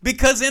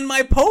because in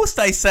my post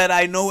I said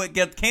I know it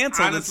gets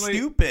canceled. Honestly, it's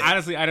stupid.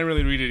 Honestly, I didn't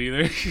really read it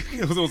either.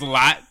 it was a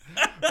lot.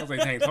 I was like,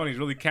 dang, Tony's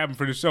really capping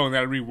for the show, and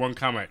I read one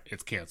comment,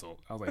 it's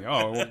canceled. I was like,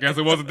 oh, well, I guess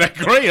it wasn't that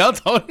great, huh,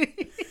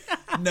 Tony?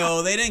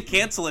 No, they didn't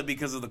cancel it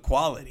because of the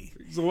quality.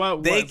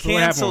 So they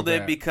canceled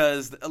it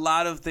because a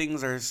lot of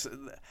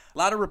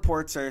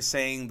reports are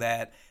saying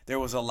that there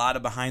was a lot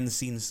of behind the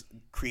scenes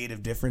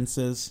creative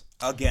differences.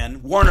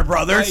 Again, Warner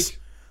Brothers.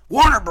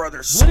 Warner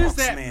Brothers. What does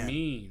that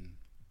mean?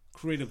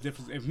 Creative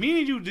difference. If me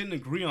and you didn't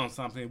agree on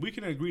something, we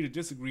can agree to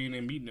disagree and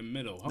then meet in the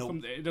middle. How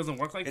come it doesn't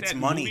work like that? It's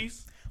money.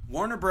 Movies?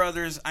 Warner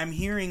Brothers, I'm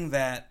hearing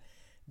that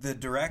the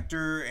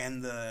director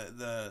and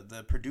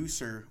the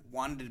producer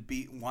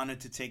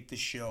wanted to take the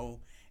show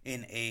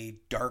in a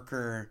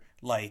darker,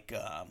 like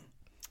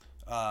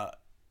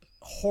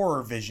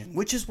horror vision,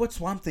 which is what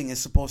Swamp Thing is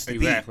supposed to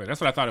be. Exactly.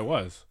 That's what I thought it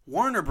was.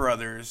 Warner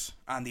Brothers,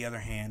 on the other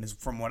hand, is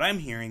from what I'm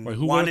hearing,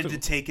 wanted to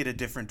take it a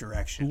different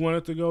direction. Who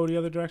wanted to go the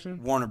other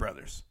direction? Warner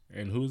Brothers.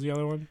 And who's the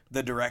other one?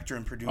 The director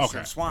and producer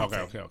of Swamp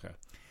Thing. Okay.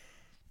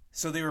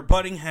 So they were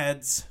butting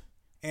heads.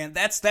 And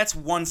that's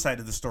one side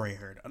of the story I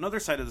heard.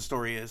 Another side of the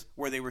story is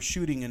where they were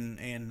shooting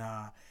in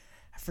I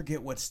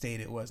forget what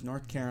state it was,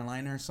 North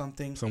Carolina or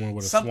something. Somewhere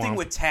with something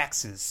with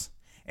taxes,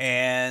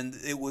 and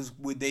it was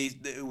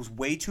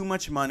way too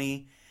much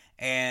money,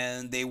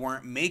 and they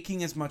weren't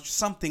making as much.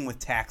 Something with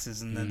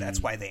taxes, and then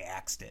that's why they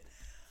axed it.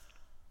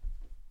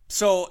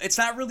 So it's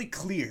not really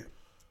clear.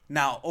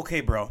 Now,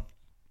 okay, bro.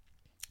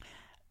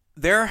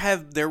 There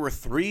were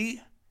 3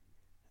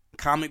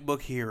 comic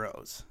book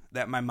heroes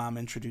that my mom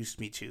introduced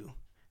me to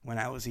when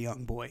I was a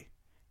young boy.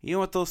 You know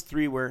what those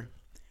 3 were?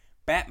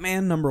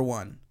 Batman number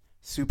 1,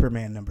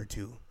 Superman number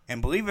 2,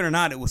 and believe it or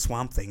not, it was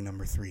Swamp Thing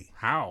number 3.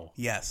 How?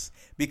 Yes,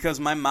 because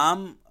my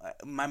mom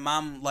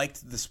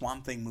liked the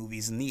Swamp Thing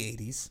movies in the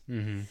 80s.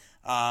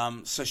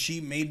 Mm-hmm. So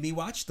she made me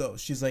watch those.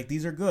 She's like,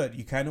 these are good.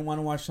 You kind of want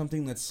to watch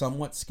something that's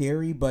somewhat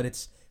scary, but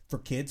it's for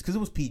kids because it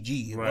was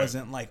PG. It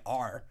wasn't like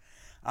R.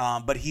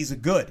 But he's a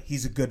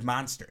good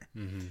monster.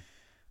 Mm-hmm.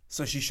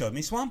 So she showed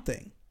me Swamp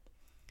Thing.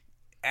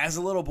 As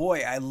a little boy,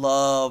 I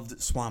loved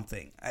Swamp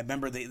Thing. I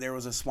remember there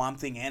was a Swamp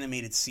Thing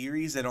animated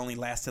series that only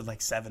lasted like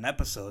 7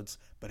 episodes,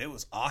 but it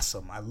was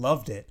awesome. I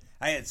loved it.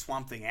 I had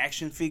Swamp Thing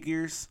action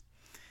figures.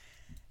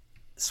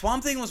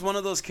 Swamp Thing was one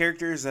of those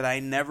characters that I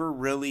never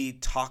really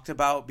talked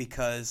about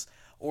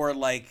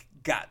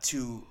got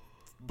to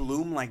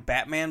bloom like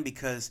Batman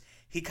because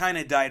he kind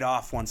of died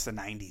off once the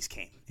 90s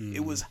came. Mm-hmm.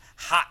 It was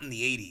hot in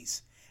the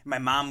 80s. My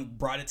mom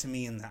brought it to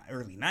me in the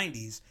early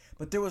 90s,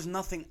 but there was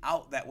nothing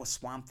out that was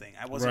Swamp Thing.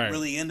 I wasn't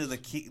really into the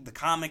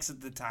comics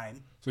at the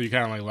time. So you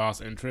kind of like lost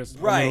interest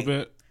a little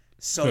bit?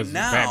 So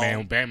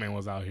now... Batman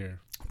was out here.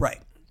 Right.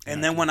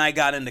 And then when I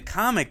got into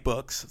comic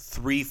books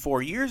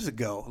 3-4 years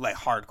ago, like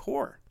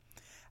hardcore,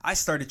 I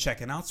started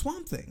checking out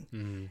Swamp Thing.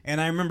 Mm-hmm. And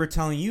I remember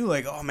telling you,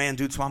 like, oh man,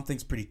 dude, Swamp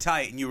Thing's pretty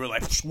tight. And you were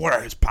like, what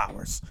are his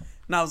powers?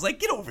 And I was like,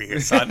 get over here,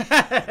 son.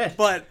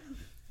 But...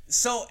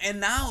 So,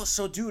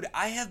 dude,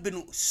 I have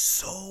been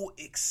so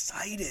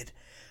excited.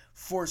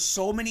 For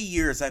so many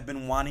years, I've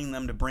been wanting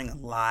them to bring a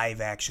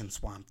live-action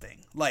Swamp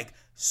Thing. Like,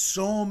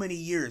 so many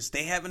years.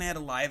 They haven't had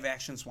a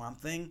live-action Swamp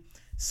Thing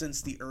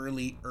since the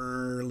early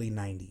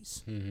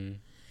 90s. Mm-hmm.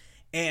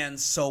 And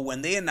so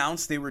when they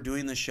announced they were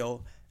doing the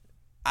show,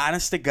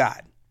 honest to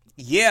God,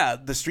 yeah,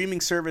 the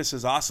streaming service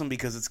is awesome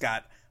because it's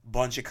got a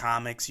bunch of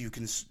comics you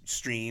can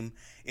stream.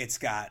 It's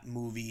got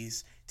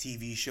movies,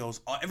 TV shows,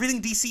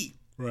 everything DC.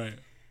 Right.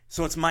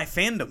 So it's my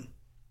fandom.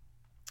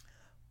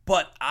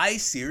 But I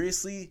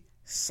seriously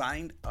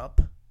said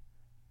up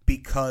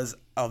because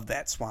of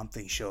that Swamp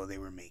Thing show they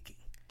were making.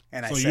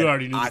 And so I said, you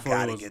already knew I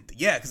gotta get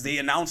because they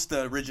announced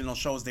the original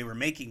shows they were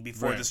making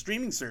before the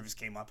streaming service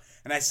came up.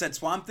 And I said,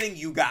 Swamp Thing,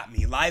 you got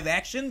me. Live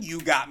action,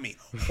 you got me.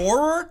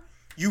 Horror,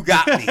 you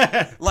got me.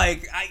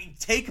 Like, I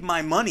take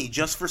my money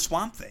just for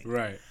Swamp Thing.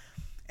 Right.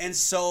 And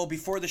so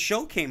before the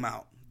show came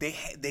out,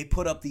 they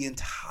put up the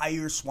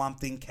entire Swamp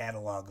Thing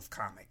catalog of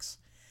comics.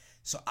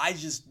 So I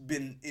just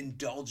been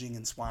indulging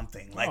in Swamp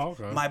Thing. Like,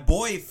 my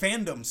boy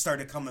fandom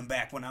started coming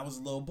back when I was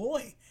a little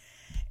boy.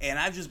 And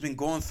I've just been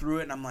going through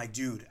it, and I'm like,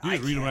 dude, I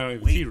can't read them right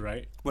off your TV,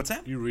 right? What's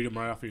that? You read them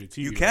right off of your TV.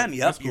 You can, right?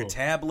 yep. Cool. Your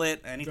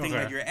tablet, anything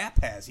that your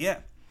app has, yeah.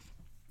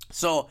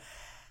 So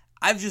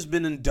I've just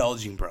been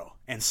indulging, bro.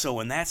 And so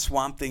when that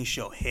Swamp Thing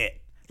show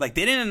hit, like,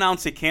 they didn't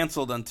announce it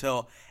canceled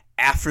until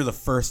after the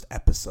first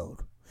episode.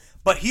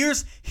 But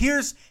here's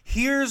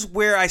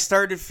where I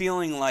started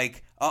feeling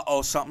like,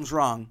 something's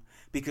wrong.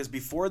 because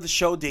before the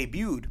show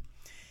debuted,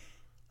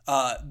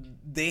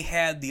 they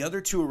had the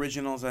other two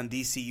originals on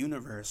DC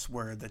Universe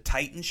were the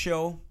Titan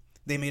show.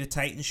 They made a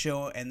Titan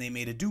show and they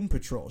made a Doom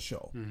Patrol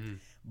show. Mm-hmm.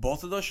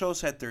 Both of those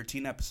shows had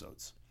 13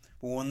 episodes.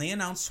 But when they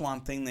announced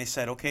Swamp Thing, they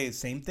said, okay,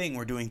 same thing.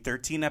 We're doing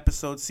 13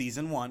 episodes,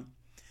 season 1.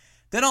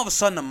 Then all of a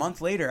sudden, a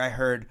month later, I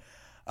heard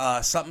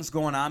something's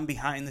going on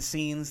behind the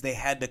scenes. They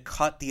had to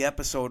cut the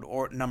episode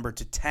number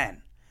to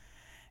 10.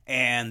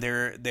 And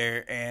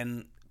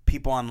and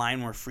people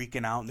online were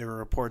freaking out. There were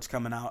reports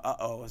coming out.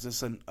 Uh-oh, is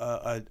this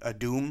a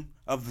Doom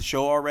of the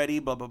show already?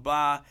 Blah, blah,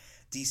 blah.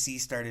 DC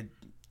started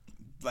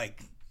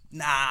like,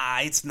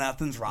 nah,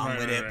 nothing's wrong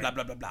with it. Blah,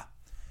 blah, blah, blah.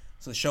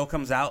 So the show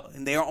comes out,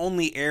 and they are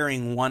only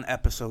airing one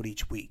episode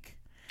each week.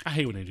 I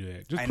hate when they do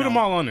that. Just put them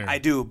all on there. I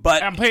do,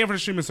 but I'm paying for the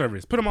streaming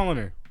service. Put them all on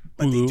there.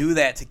 But Hulu. They do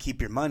that to keep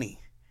your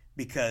money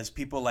because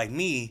people like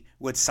me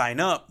would sign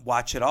up,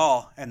 watch it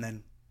all, and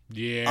then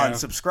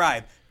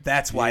unsubscribe.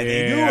 That's why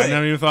they do it. I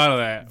never even thought of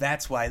that.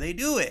 That's why they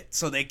do it.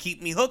 So they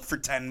keep me hooked for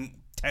 10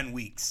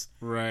 weeks.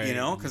 Right. You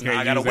know, because now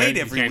I got to wait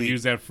every week. You can't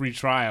use that free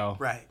trial.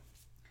 Right.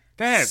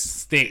 That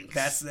stinks.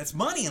 That's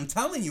money, I'm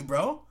telling you,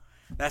 bro.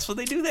 That's what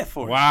they do that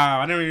for.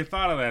 Wow, I never even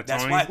thought of that,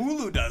 Tony. That's why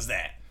Hulu does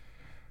that.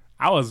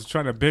 I was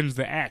trying to binge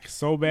the act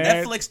so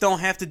bad. Netflix don't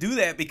have to do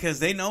that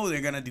because they know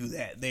they're going to do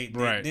that. They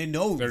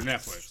know. They're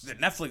Netflix.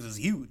 Netflix is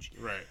huge.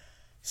 Right.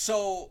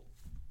 So,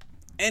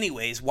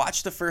 anyways,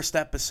 watch the first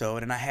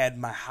episode, and I had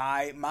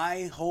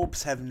my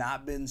hopes have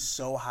not been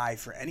so high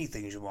for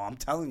anything, Jamal. I'm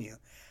telling you.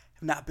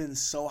 Not been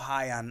so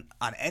high on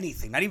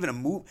anything, not even a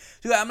movie.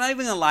 Dude, I'm not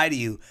even gonna lie to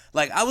you.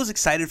 Like, I was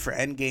excited for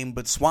Endgame,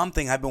 but Swamp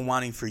Thing I've been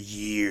wanting for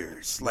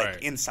years,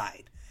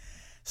 inside.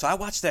 So I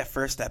watched that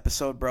first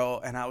episode,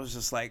 bro, and I was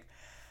just like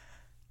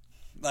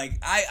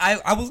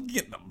I was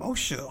getting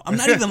emotional. I'm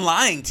not even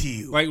lying to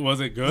you. Like,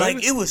 was it good?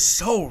 Like, it was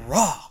so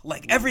raw.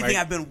 Like, everything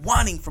I've been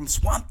wanting from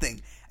Swamp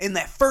Thing in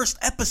that first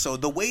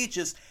episode, the way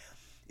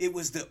it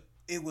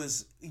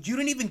was you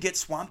didn't even get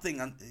Swamp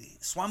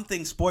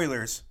Thing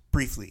spoilers.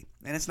 Briefly,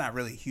 and it's not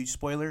really a huge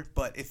spoiler,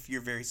 but if you're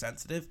very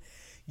sensitive,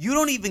 you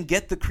don't even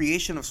get the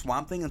creation of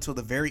Swamp Thing until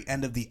the very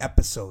end of the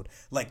episode.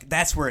 Like,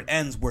 that's where it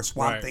ends, where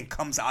Swamp Thing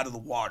comes out of the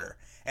water,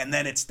 and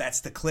then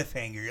that's the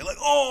cliffhanger. You're like,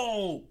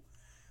 oh,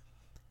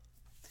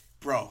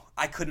 bro,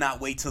 I could not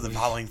wait till the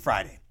following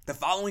Friday. The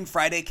following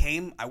Friday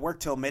came. I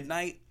worked till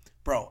midnight,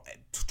 bro. At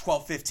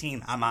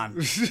 12:15, I'm on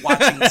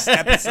watching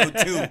episode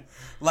 2.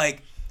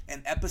 Like,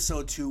 and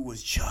episode 2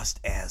 was just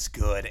as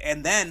good,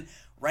 and then.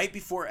 Right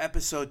before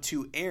episode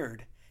 2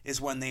 aired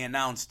is when they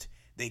announced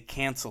they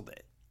canceled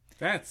it.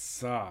 That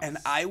sucks. And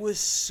I was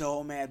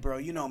so mad, bro.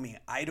 You know me.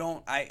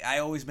 I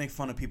always make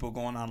fun of people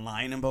going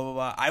online and blah, blah,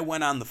 blah. I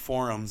went on the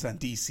forums on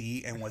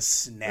DC and was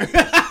snapping.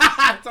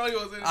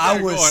 I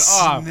was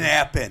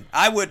snapping.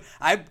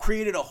 I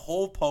created a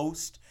whole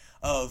post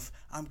of,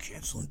 I'm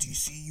canceling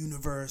DC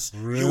Universe.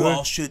 Really? You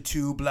all should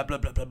too, blah, blah,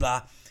 blah, blah,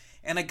 blah.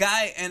 And a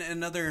guy and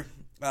another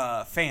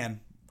fan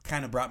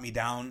kind of brought me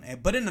down,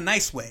 but in a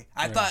nice way.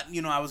 I thought,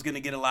 I was going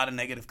to get a lot of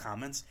negative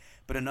comments,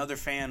 but another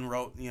fan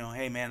wrote,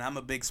 hey, man, I'm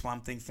a big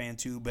Swamp Thing fan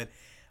too, but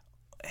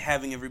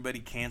having everybody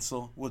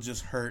cancel will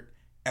just hurt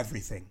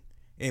everything.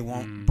 It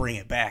won't bring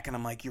it back. And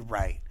I'm like, you're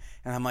right.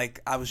 And I'm like,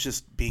 I was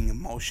just being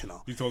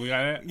emotional. You totally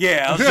got it?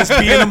 Yeah, I was just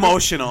being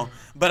emotional.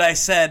 But I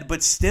said,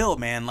 but still,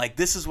 man, like,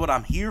 this is what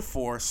I'm here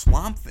for,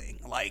 Swamp Thing.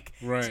 Like,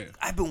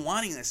 I've been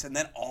wanting this. And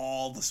then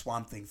all the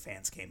Swamp Thing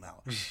fans came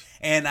out.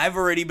 And I've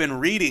already been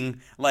reading,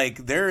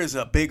 like, there is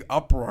a big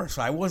uproar.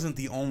 So I wasn't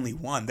the only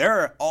one. There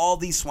are all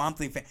these Swamp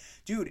Thing fans.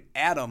 Dude,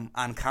 Adam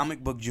on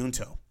Comic Book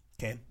Junto,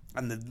 okay,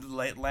 on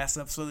the last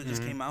episode that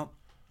just came out,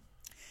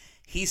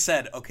 he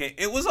said, okay,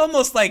 it was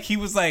almost like he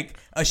was like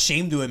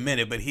ashamed to admit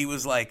it, but he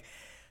was like,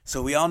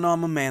 so we all know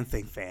I'm a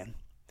Man-Thing fan,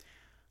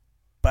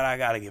 but I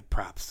got to give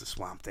props to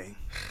Swamp Thing.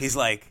 He's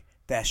like,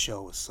 that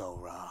show was so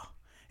raw.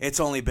 It's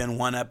only been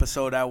one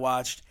episode I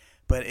watched,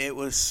 but it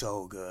was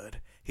so good.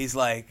 He's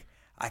like,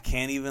 I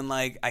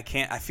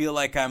feel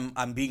like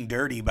I'm being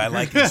dirty by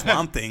liking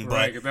Swamp Thing,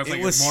 but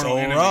it was so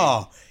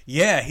raw.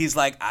 Yeah, he's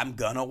like, I'm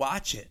going to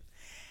watch it.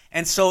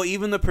 And so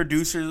even the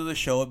producers of the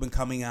show have been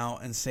coming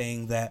out and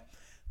saying that,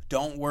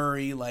 don't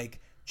worry,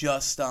 like,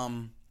 just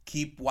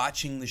keep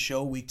watching the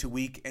show week to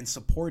week and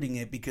supporting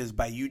it, because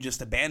by you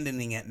just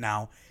abandoning it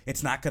now,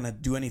 it's not going to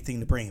do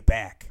anything to bring it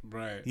back.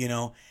 Right.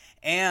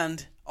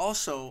 And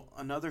also,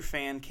 another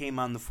fan came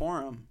on the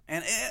forum,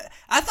 and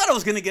I thought I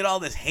was going to get all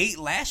this hate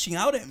lashing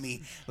out at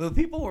me. But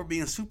people were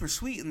being super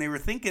sweet, and they were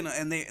thinking,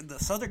 and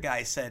this other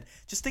guy said,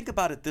 just think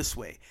about it this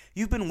way.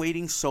 You've been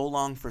waiting so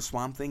long for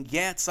Swamp Thing.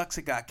 Yeah, it sucks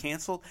it got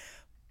canceled.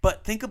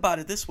 But think about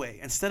it this way.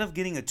 Instead of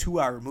getting a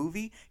 2-hour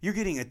movie, you're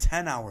getting a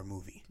 10-hour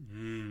movie.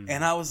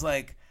 And I was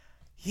like,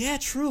 yeah,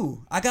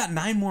 true. I got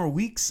 8 more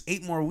weeks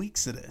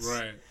of this.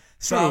 Right.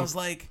 So I was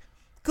like,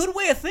 good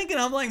way of thinking.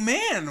 I'm like,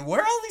 man,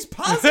 where are all these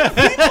positive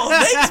people?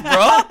 Thanks,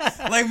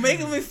 bro. Like,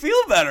 making me feel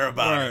better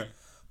about it.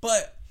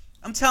 But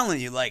I'm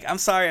telling you, like, I'm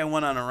sorry I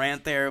went on a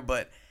rant there,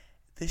 but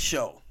this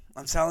show,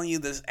 I'm telling you,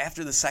 this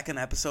after the second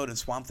episode and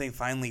Swamp Thing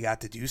finally got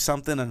to do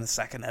something in the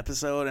second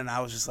episode, and I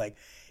was just like,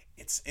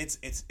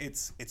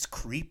 It's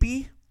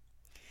creepy.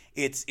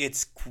 Is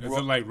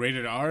it like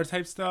rated R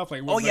type stuff?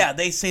 Like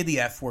they say the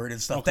F word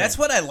and stuff. Okay. That's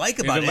what I like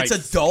about it.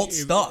 It's adult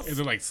stuff. Is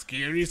it like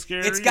scary?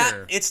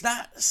 It's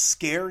not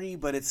scary,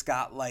 but it's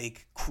got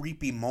like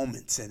creepy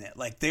moments in it.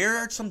 Like there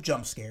are some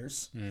jump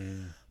scares,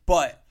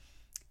 but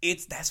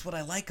that's what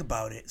I like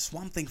about it.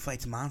 Swamp Thing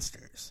fights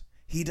monsters.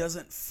 He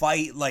doesn't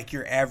fight like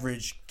your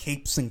average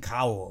capes and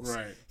cowls.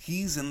 Right.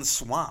 He's in the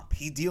swamp.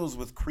 He deals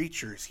with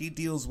creatures. He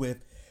deals with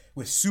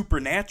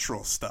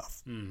supernatural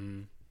stuff.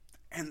 Mm-hmm.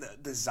 And the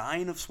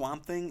design of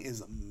Swamp Thing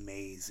is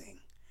amazing.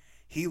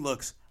 He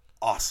looks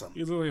awesome.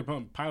 He looks like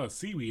a pile of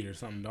seaweed or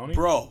something, don't he?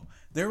 Bro,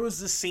 there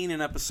was this scene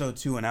in episode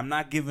 2, and I'm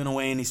not giving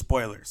away any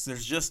spoilers.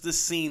 There's just this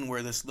scene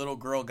where this little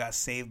girl got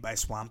saved by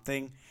Swamp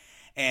Thing,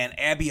 and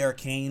Abby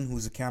Arcane,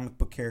 who's a comic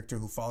book character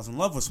who falls in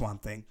love with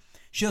Swamp Thing,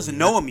 she doesn't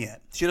know him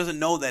yet. She doesn't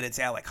know that it's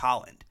Alec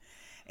Holland.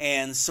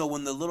 And so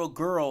when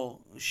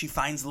she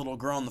finds the little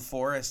girl in the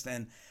forest,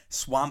 and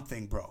Swamp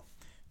Thing, bro,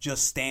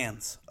 just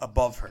stands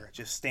above her.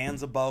 Just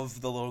stands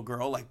above the little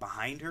girl, like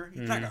behind her.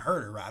 He's not going to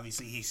hurt her,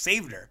 obviously. He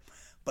saved her.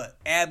 But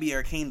Abby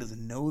Arcane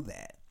doesn't know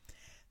that.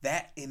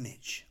 That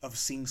image of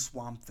seeing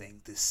Swamp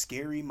Thing, this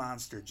scary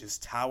monster,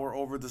 just tower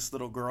over this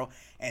little girl,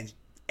 and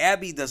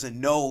Abby doesn't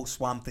know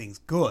Swamp Thing's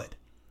good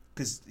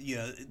because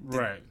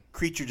the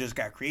creature just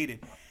got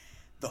created.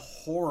 The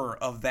horror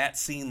of that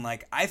scene,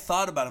 like I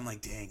thought about him,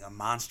 like dang, a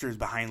monster is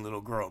behind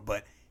little girl,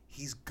 but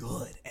he's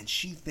good, and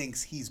she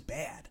thinks he's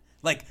bad.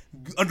 Like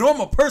a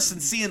normal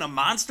person seeing a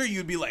monster,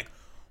 you'd be like,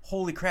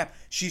 holy crap.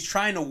 She's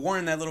trying to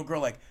warn that little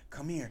girl, like,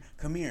 come here.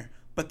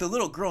 But the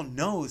little girl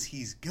knows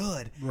he's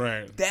good.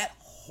 Right. That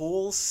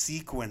whole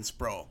sequence,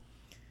 bro.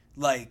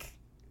 Like,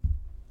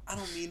 I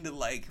don't mean to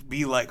like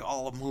be like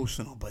all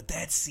emotional, but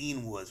that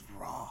scene was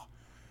raw.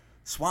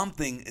 Swamp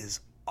Thing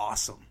is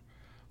awesome.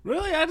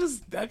 Really? I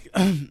just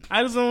don't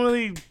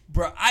really...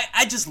 Bro,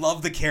 I just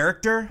love the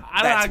character.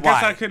 I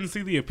guess I couldn't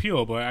see the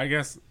appeal, but I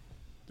guess...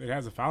 It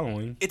has a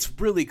following. It's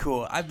really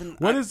cool.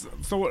 What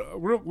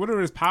are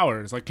his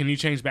powers? Like, can he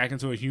change back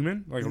into a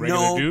human, like a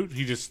regular dude?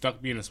 He just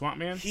stuck being a swamp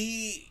man.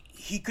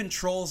 He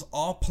controls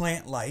all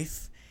plant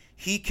life.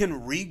 He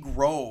can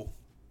regrow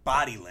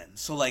body limbs.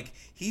 So like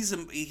he's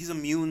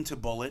immune to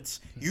bullets.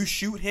 You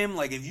shoot him,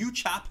 like if you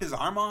chop his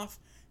arm off,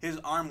 his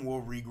arm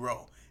will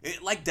regrow.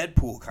 Like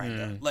Deadpool kind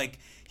of. Like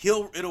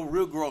it'll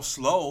regrow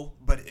slow,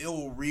 but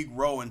it'll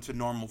regrow into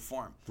normal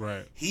form.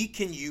 Right. He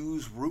can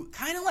use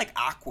kind of like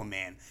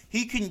Aquaman.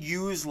 He can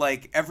use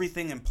like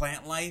everything in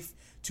plant life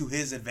to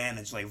his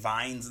advantage. Like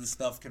vines and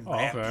stuff can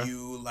wrap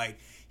you. Like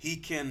he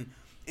can,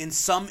 in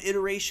some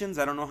iterations,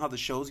 I don't know how the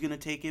show's gonna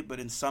take it, but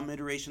in some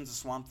iterations of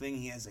Swamp Thing,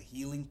 he has a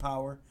healing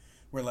power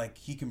where like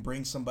he can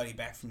bring somebody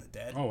back from the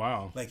dead. Oh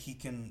wow! Like he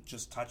can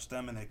just touch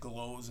them and it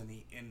glows and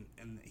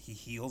he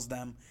heals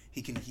them.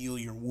 He can heal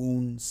your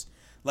wounds.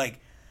 Like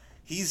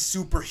he's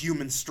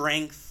superhuman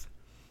strength.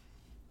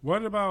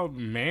 What about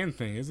Man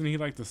Thing? Isn't he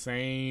like the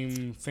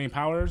same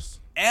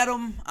powers?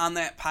 Adam on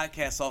that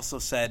podcast also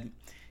said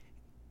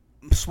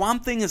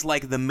Swamp Thing is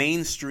like the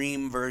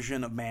mainstream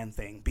version of Man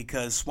Thing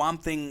because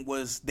Swamp Thing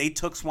they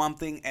took Swamp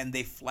Thing and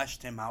they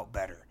fleshed him out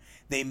better.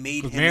 They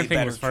made him a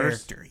better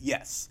character.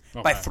 Yes.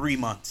 Okay. By 3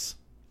 months.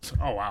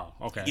 Oh, wow.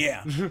 Okay.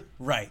 Yeah.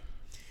 Right.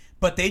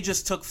 But they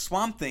just took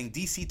Swamp Thing.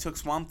 DC took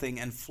Swamp Thing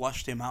and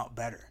flushed him out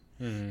better.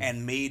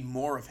 And made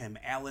more of him.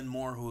 Alan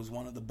Moore, who is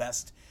one of the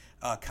best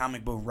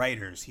comic book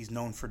writers. He's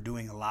known for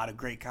doing a lot of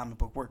great comic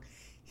book work.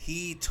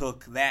 He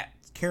took that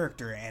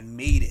character and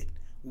made it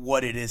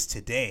what it is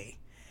today.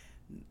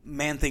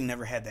 Man Thing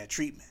never had that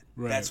treatment.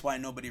 Right. That's why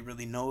nobody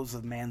really knows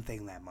of Man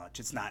Thing that much.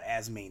 It's not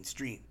as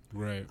mainstream.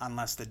 Right.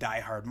 Unless the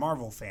diehard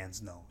Marvel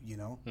fans know, you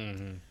know?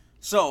 Mm-hmm.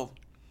 So,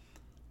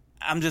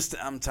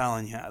 I'm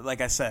telling you, like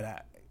I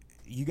said,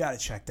 you got to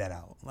check that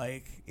out.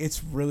 Like,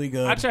 it's really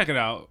good. I'll check it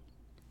out.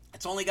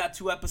 It's only got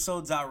 2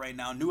 episodes out right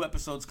now. New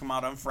episodes come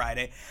out on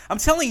Friday. I'm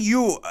telling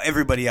you,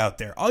 everybody out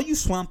there, all you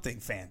Swamp Thing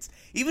fans,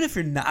 even if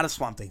you're not a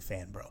Swamp Thing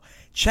fan, bro,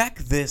 check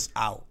this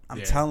out.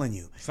 I'm telling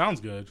you. Sounds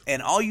good.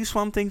 And all you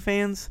Swamp Thing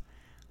fans,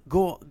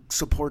 go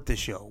support this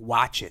show.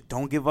 Watch it.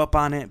 Don't give up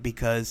on it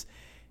because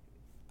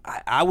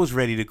I was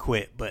ready to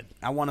quit, but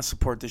I want to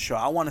support this show.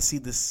 I want to see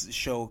this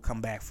show come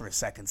back for a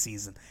second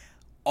season.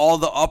 All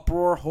the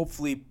uproar,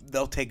 hopefully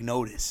they'll take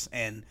notice.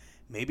 And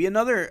maybe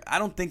I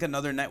don't think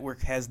another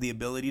network has the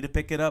ability to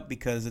pick it up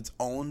because it's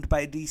owned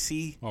by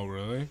DC. Oh,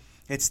 really?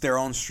 It's their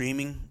own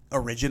streaming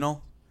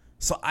original.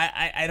 So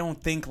I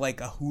don't think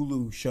like a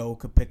Hulu show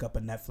could pick up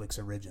a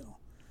Netflix original.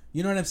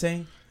 You know what I'm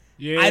saying?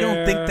 Yeah. I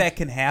don't think that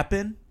can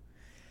happen.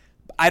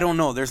 I don't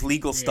know. There's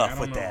legal stuff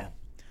with that.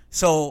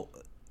 So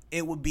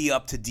it would be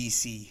up to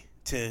DC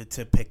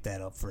to pick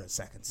that up for a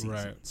second season.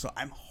 Right. So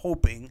I'm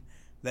hoping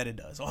that it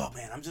does. Oh,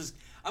 man,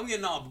 I'm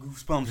getting all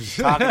goosebumps just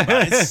talking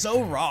about it. It's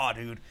so raw,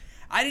 dude.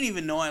 I didn't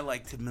even know I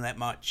liked him that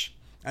much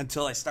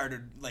until I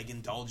started like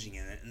indulging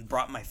in it and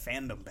brought my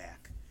fandom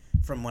back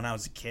from when I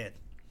was a kid.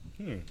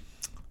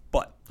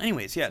 But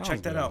anyways, yeah,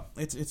 check that out.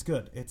 It's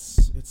good.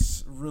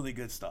 It's really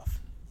good stuff.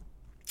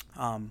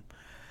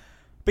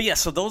 But yeah,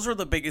 so those were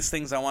the biggest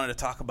things I wanted to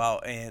talk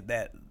about, and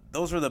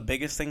those were the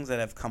biggest things that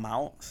have come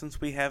out since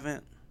we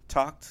haven't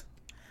talked.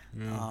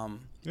 Yeah.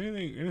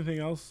 Anything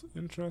else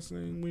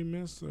interesting we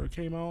missed or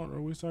came out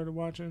or we started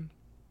watching?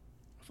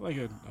 I feel like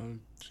a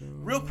show.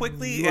 Real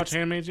quickly, you watch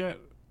Handmaid's yet?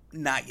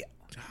 Not yet.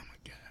 Oh my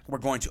god. We're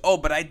going to. Oh,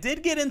 but I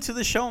did get into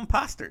the show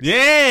Imposters.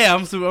 Yeah,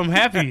 I'm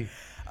happy.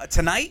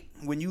 Tonight,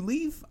 when you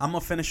leave, I'm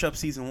gonna finish up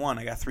season 1.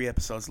 I got 3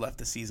 episodes left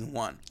of season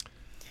 1.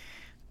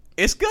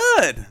 It's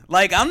good.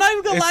 Like, I'm not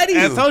even gonna lie to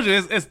you. I told you,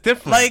 it's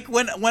different. Like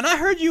when I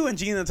heard you and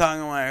Gina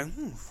talking, I'm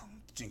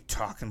like,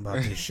 talking about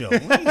this show.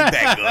 It ain't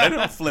that good.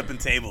 I'm flipping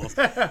tables.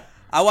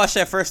 I watched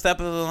that first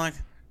episode. I'm like,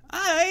 all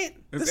right,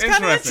 this is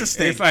kind of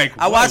interesting. It's like,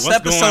 I watched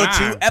episode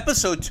 2.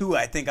 Episode 2,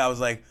 I think I was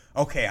like,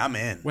 okay, I'm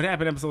in. What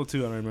happened in episode 2?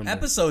 I don't remember.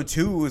 Episode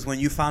 2 was when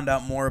you found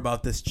out more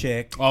about this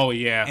chick. Oh,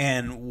 yeah.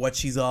 And what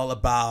she's all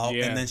about.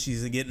 Yeah. And then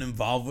she's getting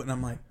involved with it. And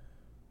I'm like,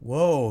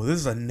 whoa, this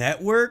is a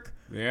network?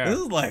 Yeah. This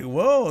is like,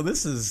 whoa,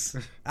 this is...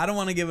 I don't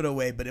want to give it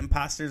away, but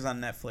Imposters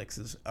on Netflix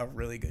is a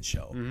really good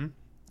show. Mm-hmm.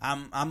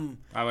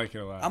 I like it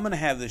a lot. I'm going to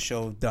have this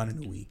show done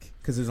in a week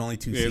because there's only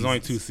 2 seasons. There's only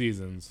 2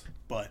 seasons.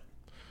 But...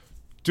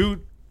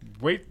 Dude,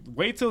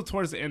 wait till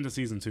towards the end of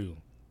season 2.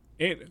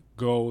 It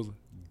goes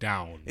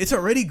down. It's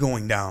already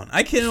going down.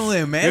 I can only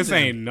imagine. This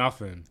ain't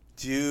nothing.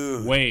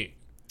 Dude. Wait.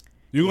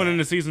 You going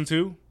into season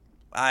 2?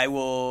 I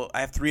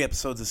have 3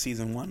 episodes of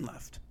season 1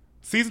 left.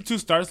 Season 2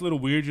 starts a little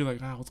weird. You're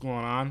like, what's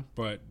going on?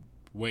 But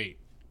wait.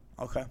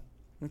 Okay.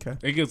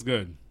 It gets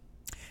good.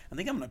 I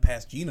think I'm going to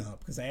pass Gina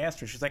up because I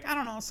asked her. She's like, I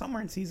don't know,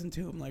 somewhere in season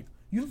 2. I'm like,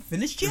 you haven't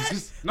finished yet?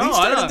 No, you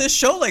started this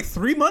show like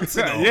 3 months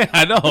ago. Yeah,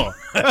 I know.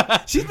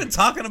 She's been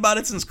talking about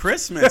it since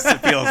Christmas, it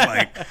feels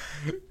like.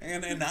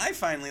 And I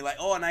finally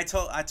and I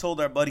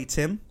told our buddy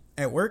Tim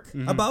at work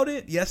about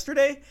it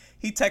yesterday.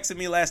 He texted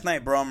me last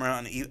night, bro, I'm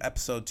on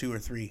episode 2 or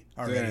 3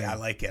 already. Yeah. I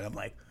like it. I'm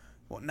like,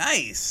 well,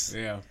 nice.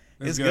 Yeah.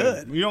 It's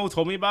good. You know who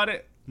told me about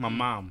it? My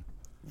mom.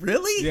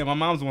 Really? Yeah, my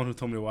mom's the one who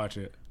told me to watch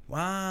it.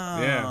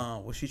 Wow. Yeah.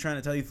 Was she trying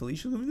to tell you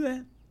Felicia's going to do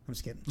that? I'm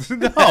just kidding.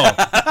 No.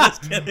 I'm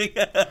just kidding.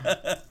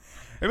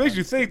 It makes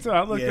you think too.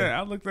 I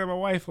looked at my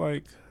wife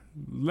like,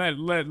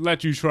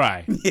 let you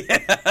try. Yeah,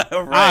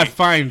 right. I'd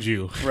find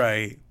you.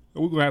 Right.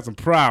 We're gonna have some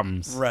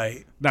problems.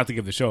 Right. Not to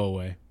give the show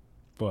away,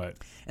 but.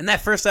 And that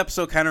first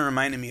episode kind of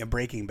reminded me of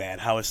Breaking Bad,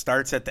 how it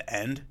starts at the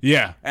end.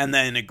 Yeah. And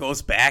then it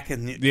goes back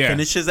and it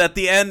finishes at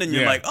the end, and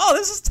you're like, oh,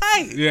 this is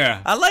tight.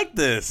 Yeah. I like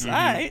this. All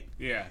right.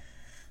 Yeah.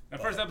 That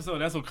first episode,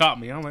 that's what caught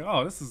me. I'm like,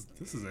 oh, this is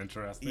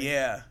interesting.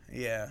 Yeah.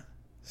 Yeah.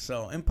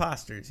 So,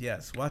 Imposters,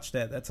 yes, watch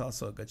that. That's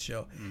also a good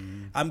show.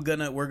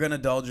 We're gonna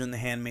indulge in The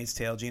Handmaid's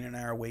Tale. Gina and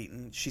I are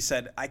waiting. She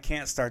said, I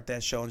can't start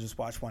that show and just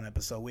watch 1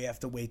 episode. We have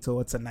to wait till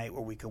it's a night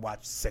where we could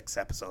watch 6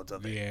 episodes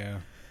of it. Yeah.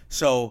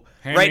 So,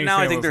 right now,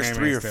 I think there's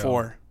 3 or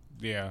 4.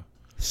 Yeah.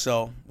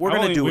 So, we're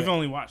gonna do it. We've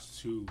only watched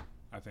 2,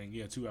 I think.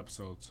 Yeah, 2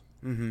 episodes.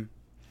 Mm-hmm.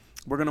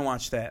 We're gonna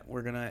watch that.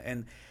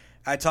 And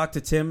I talked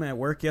to Tim at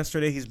work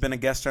yesterday. He's been a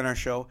guest on our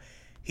show.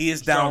 He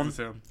is down.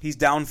 He's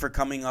down for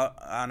coming up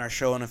on our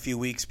show in a few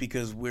weeks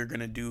because we're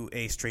going to do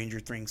a Stranger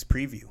Things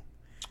preview.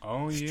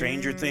 Oh, yeah.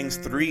 Stranger Things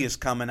 3 is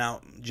coming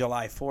out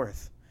July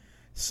 4th.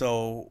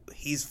 So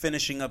he's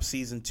finishing up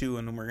season 2,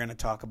 and we're going to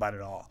talk about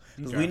it all.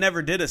 Okay. We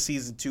never did a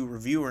season 2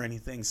 review or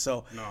anything,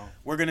 so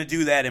we're going to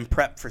do that in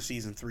prep for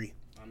season 3.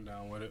 I'm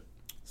down with it.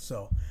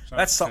 So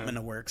that's something in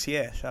the works.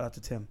 Yeah, shout out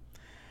to Tim.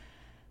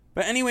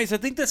 But anyways, I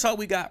think that's all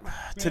we got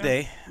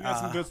today. We got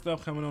some good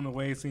stuff coming on the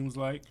way, it seems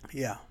like.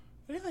 Yeah.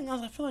 Anything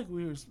else? I feel like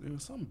there was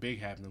something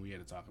big happening we had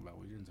to talk about.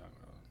 We didn't talk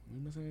about. Did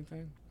we miss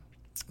anything?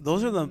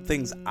 Those are the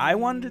things I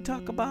wanted to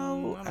talk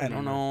about. I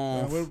don't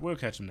know. We'll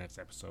catch them next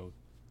episode.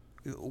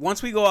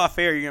 Once we go off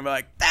air, you're gonna be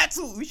like,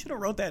 we should have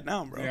wrote that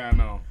down, bro. Yeah, I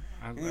know.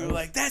 You're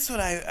like, that's what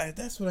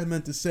I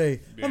meant to say.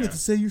 Yeah. I meant to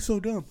say you're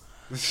so dumb.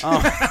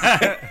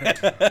 I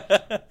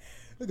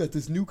got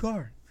this new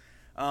car.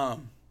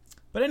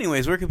 But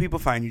anyways, where can people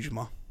find you,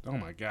 Jamal? Oh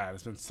my God,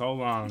 it's been so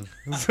long.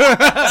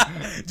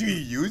 Do you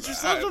use your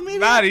social media?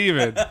 Not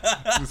even.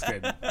 Just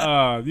kidding.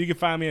 You can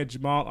find me at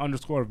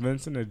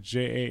Jamal_Vincent at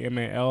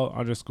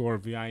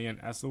JAMAL_VINSON.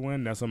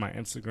 That's on my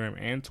Instagram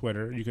and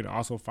Twitter. You can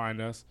also find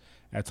us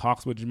at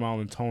Talks with Jamal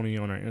and Tony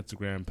on our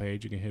Instagram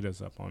page. You can hit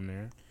us up on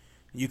there.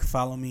 You can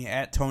follow me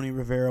at Tony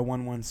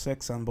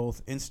Rivera116 on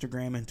both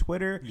Instagram and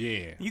Twitter.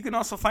 Yeah. You can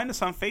also find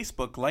us on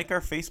Facebook, like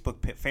our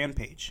Facebook fan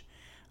page.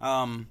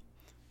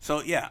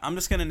 So, yeah, I'm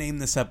just going to name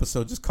this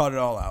episode. Just cut it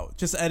all out.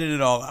 Just edit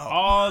it all out.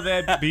 All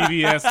that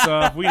BBS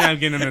stuff. We're not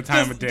getting in the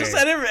time of day. Just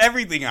edit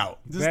everything out.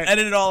 Just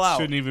edit it all out.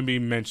 Shouldn't even be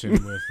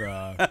mentioned with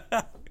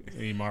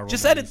any Marvel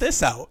Just edit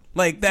this out.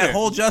 Like that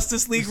whole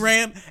Justice League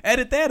rant,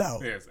 edit that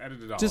out. Yes,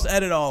 edit it all just out.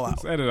 Edit it all out.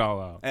 Just edit it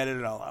all out. Edit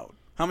it all out.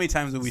 How many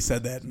times have we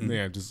said that?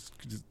 Yeah, just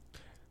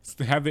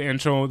have the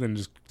intro, then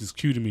just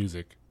cue the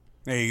music.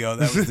 There you go.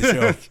 That was the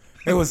show.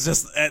 It was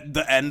just at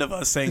the end of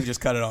us saying,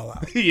 just cut it all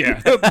out. Yeah.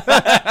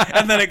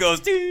 And then it goes,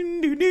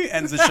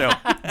 ends the show.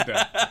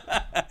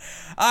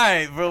 All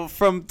right. Well,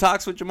 from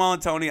Talks with Jamal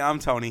and Tony, I'm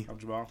Tony. I'm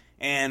Jamal.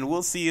 And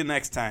we'll see you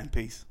next time.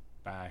 Peace.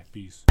 Bye.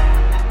 Peace.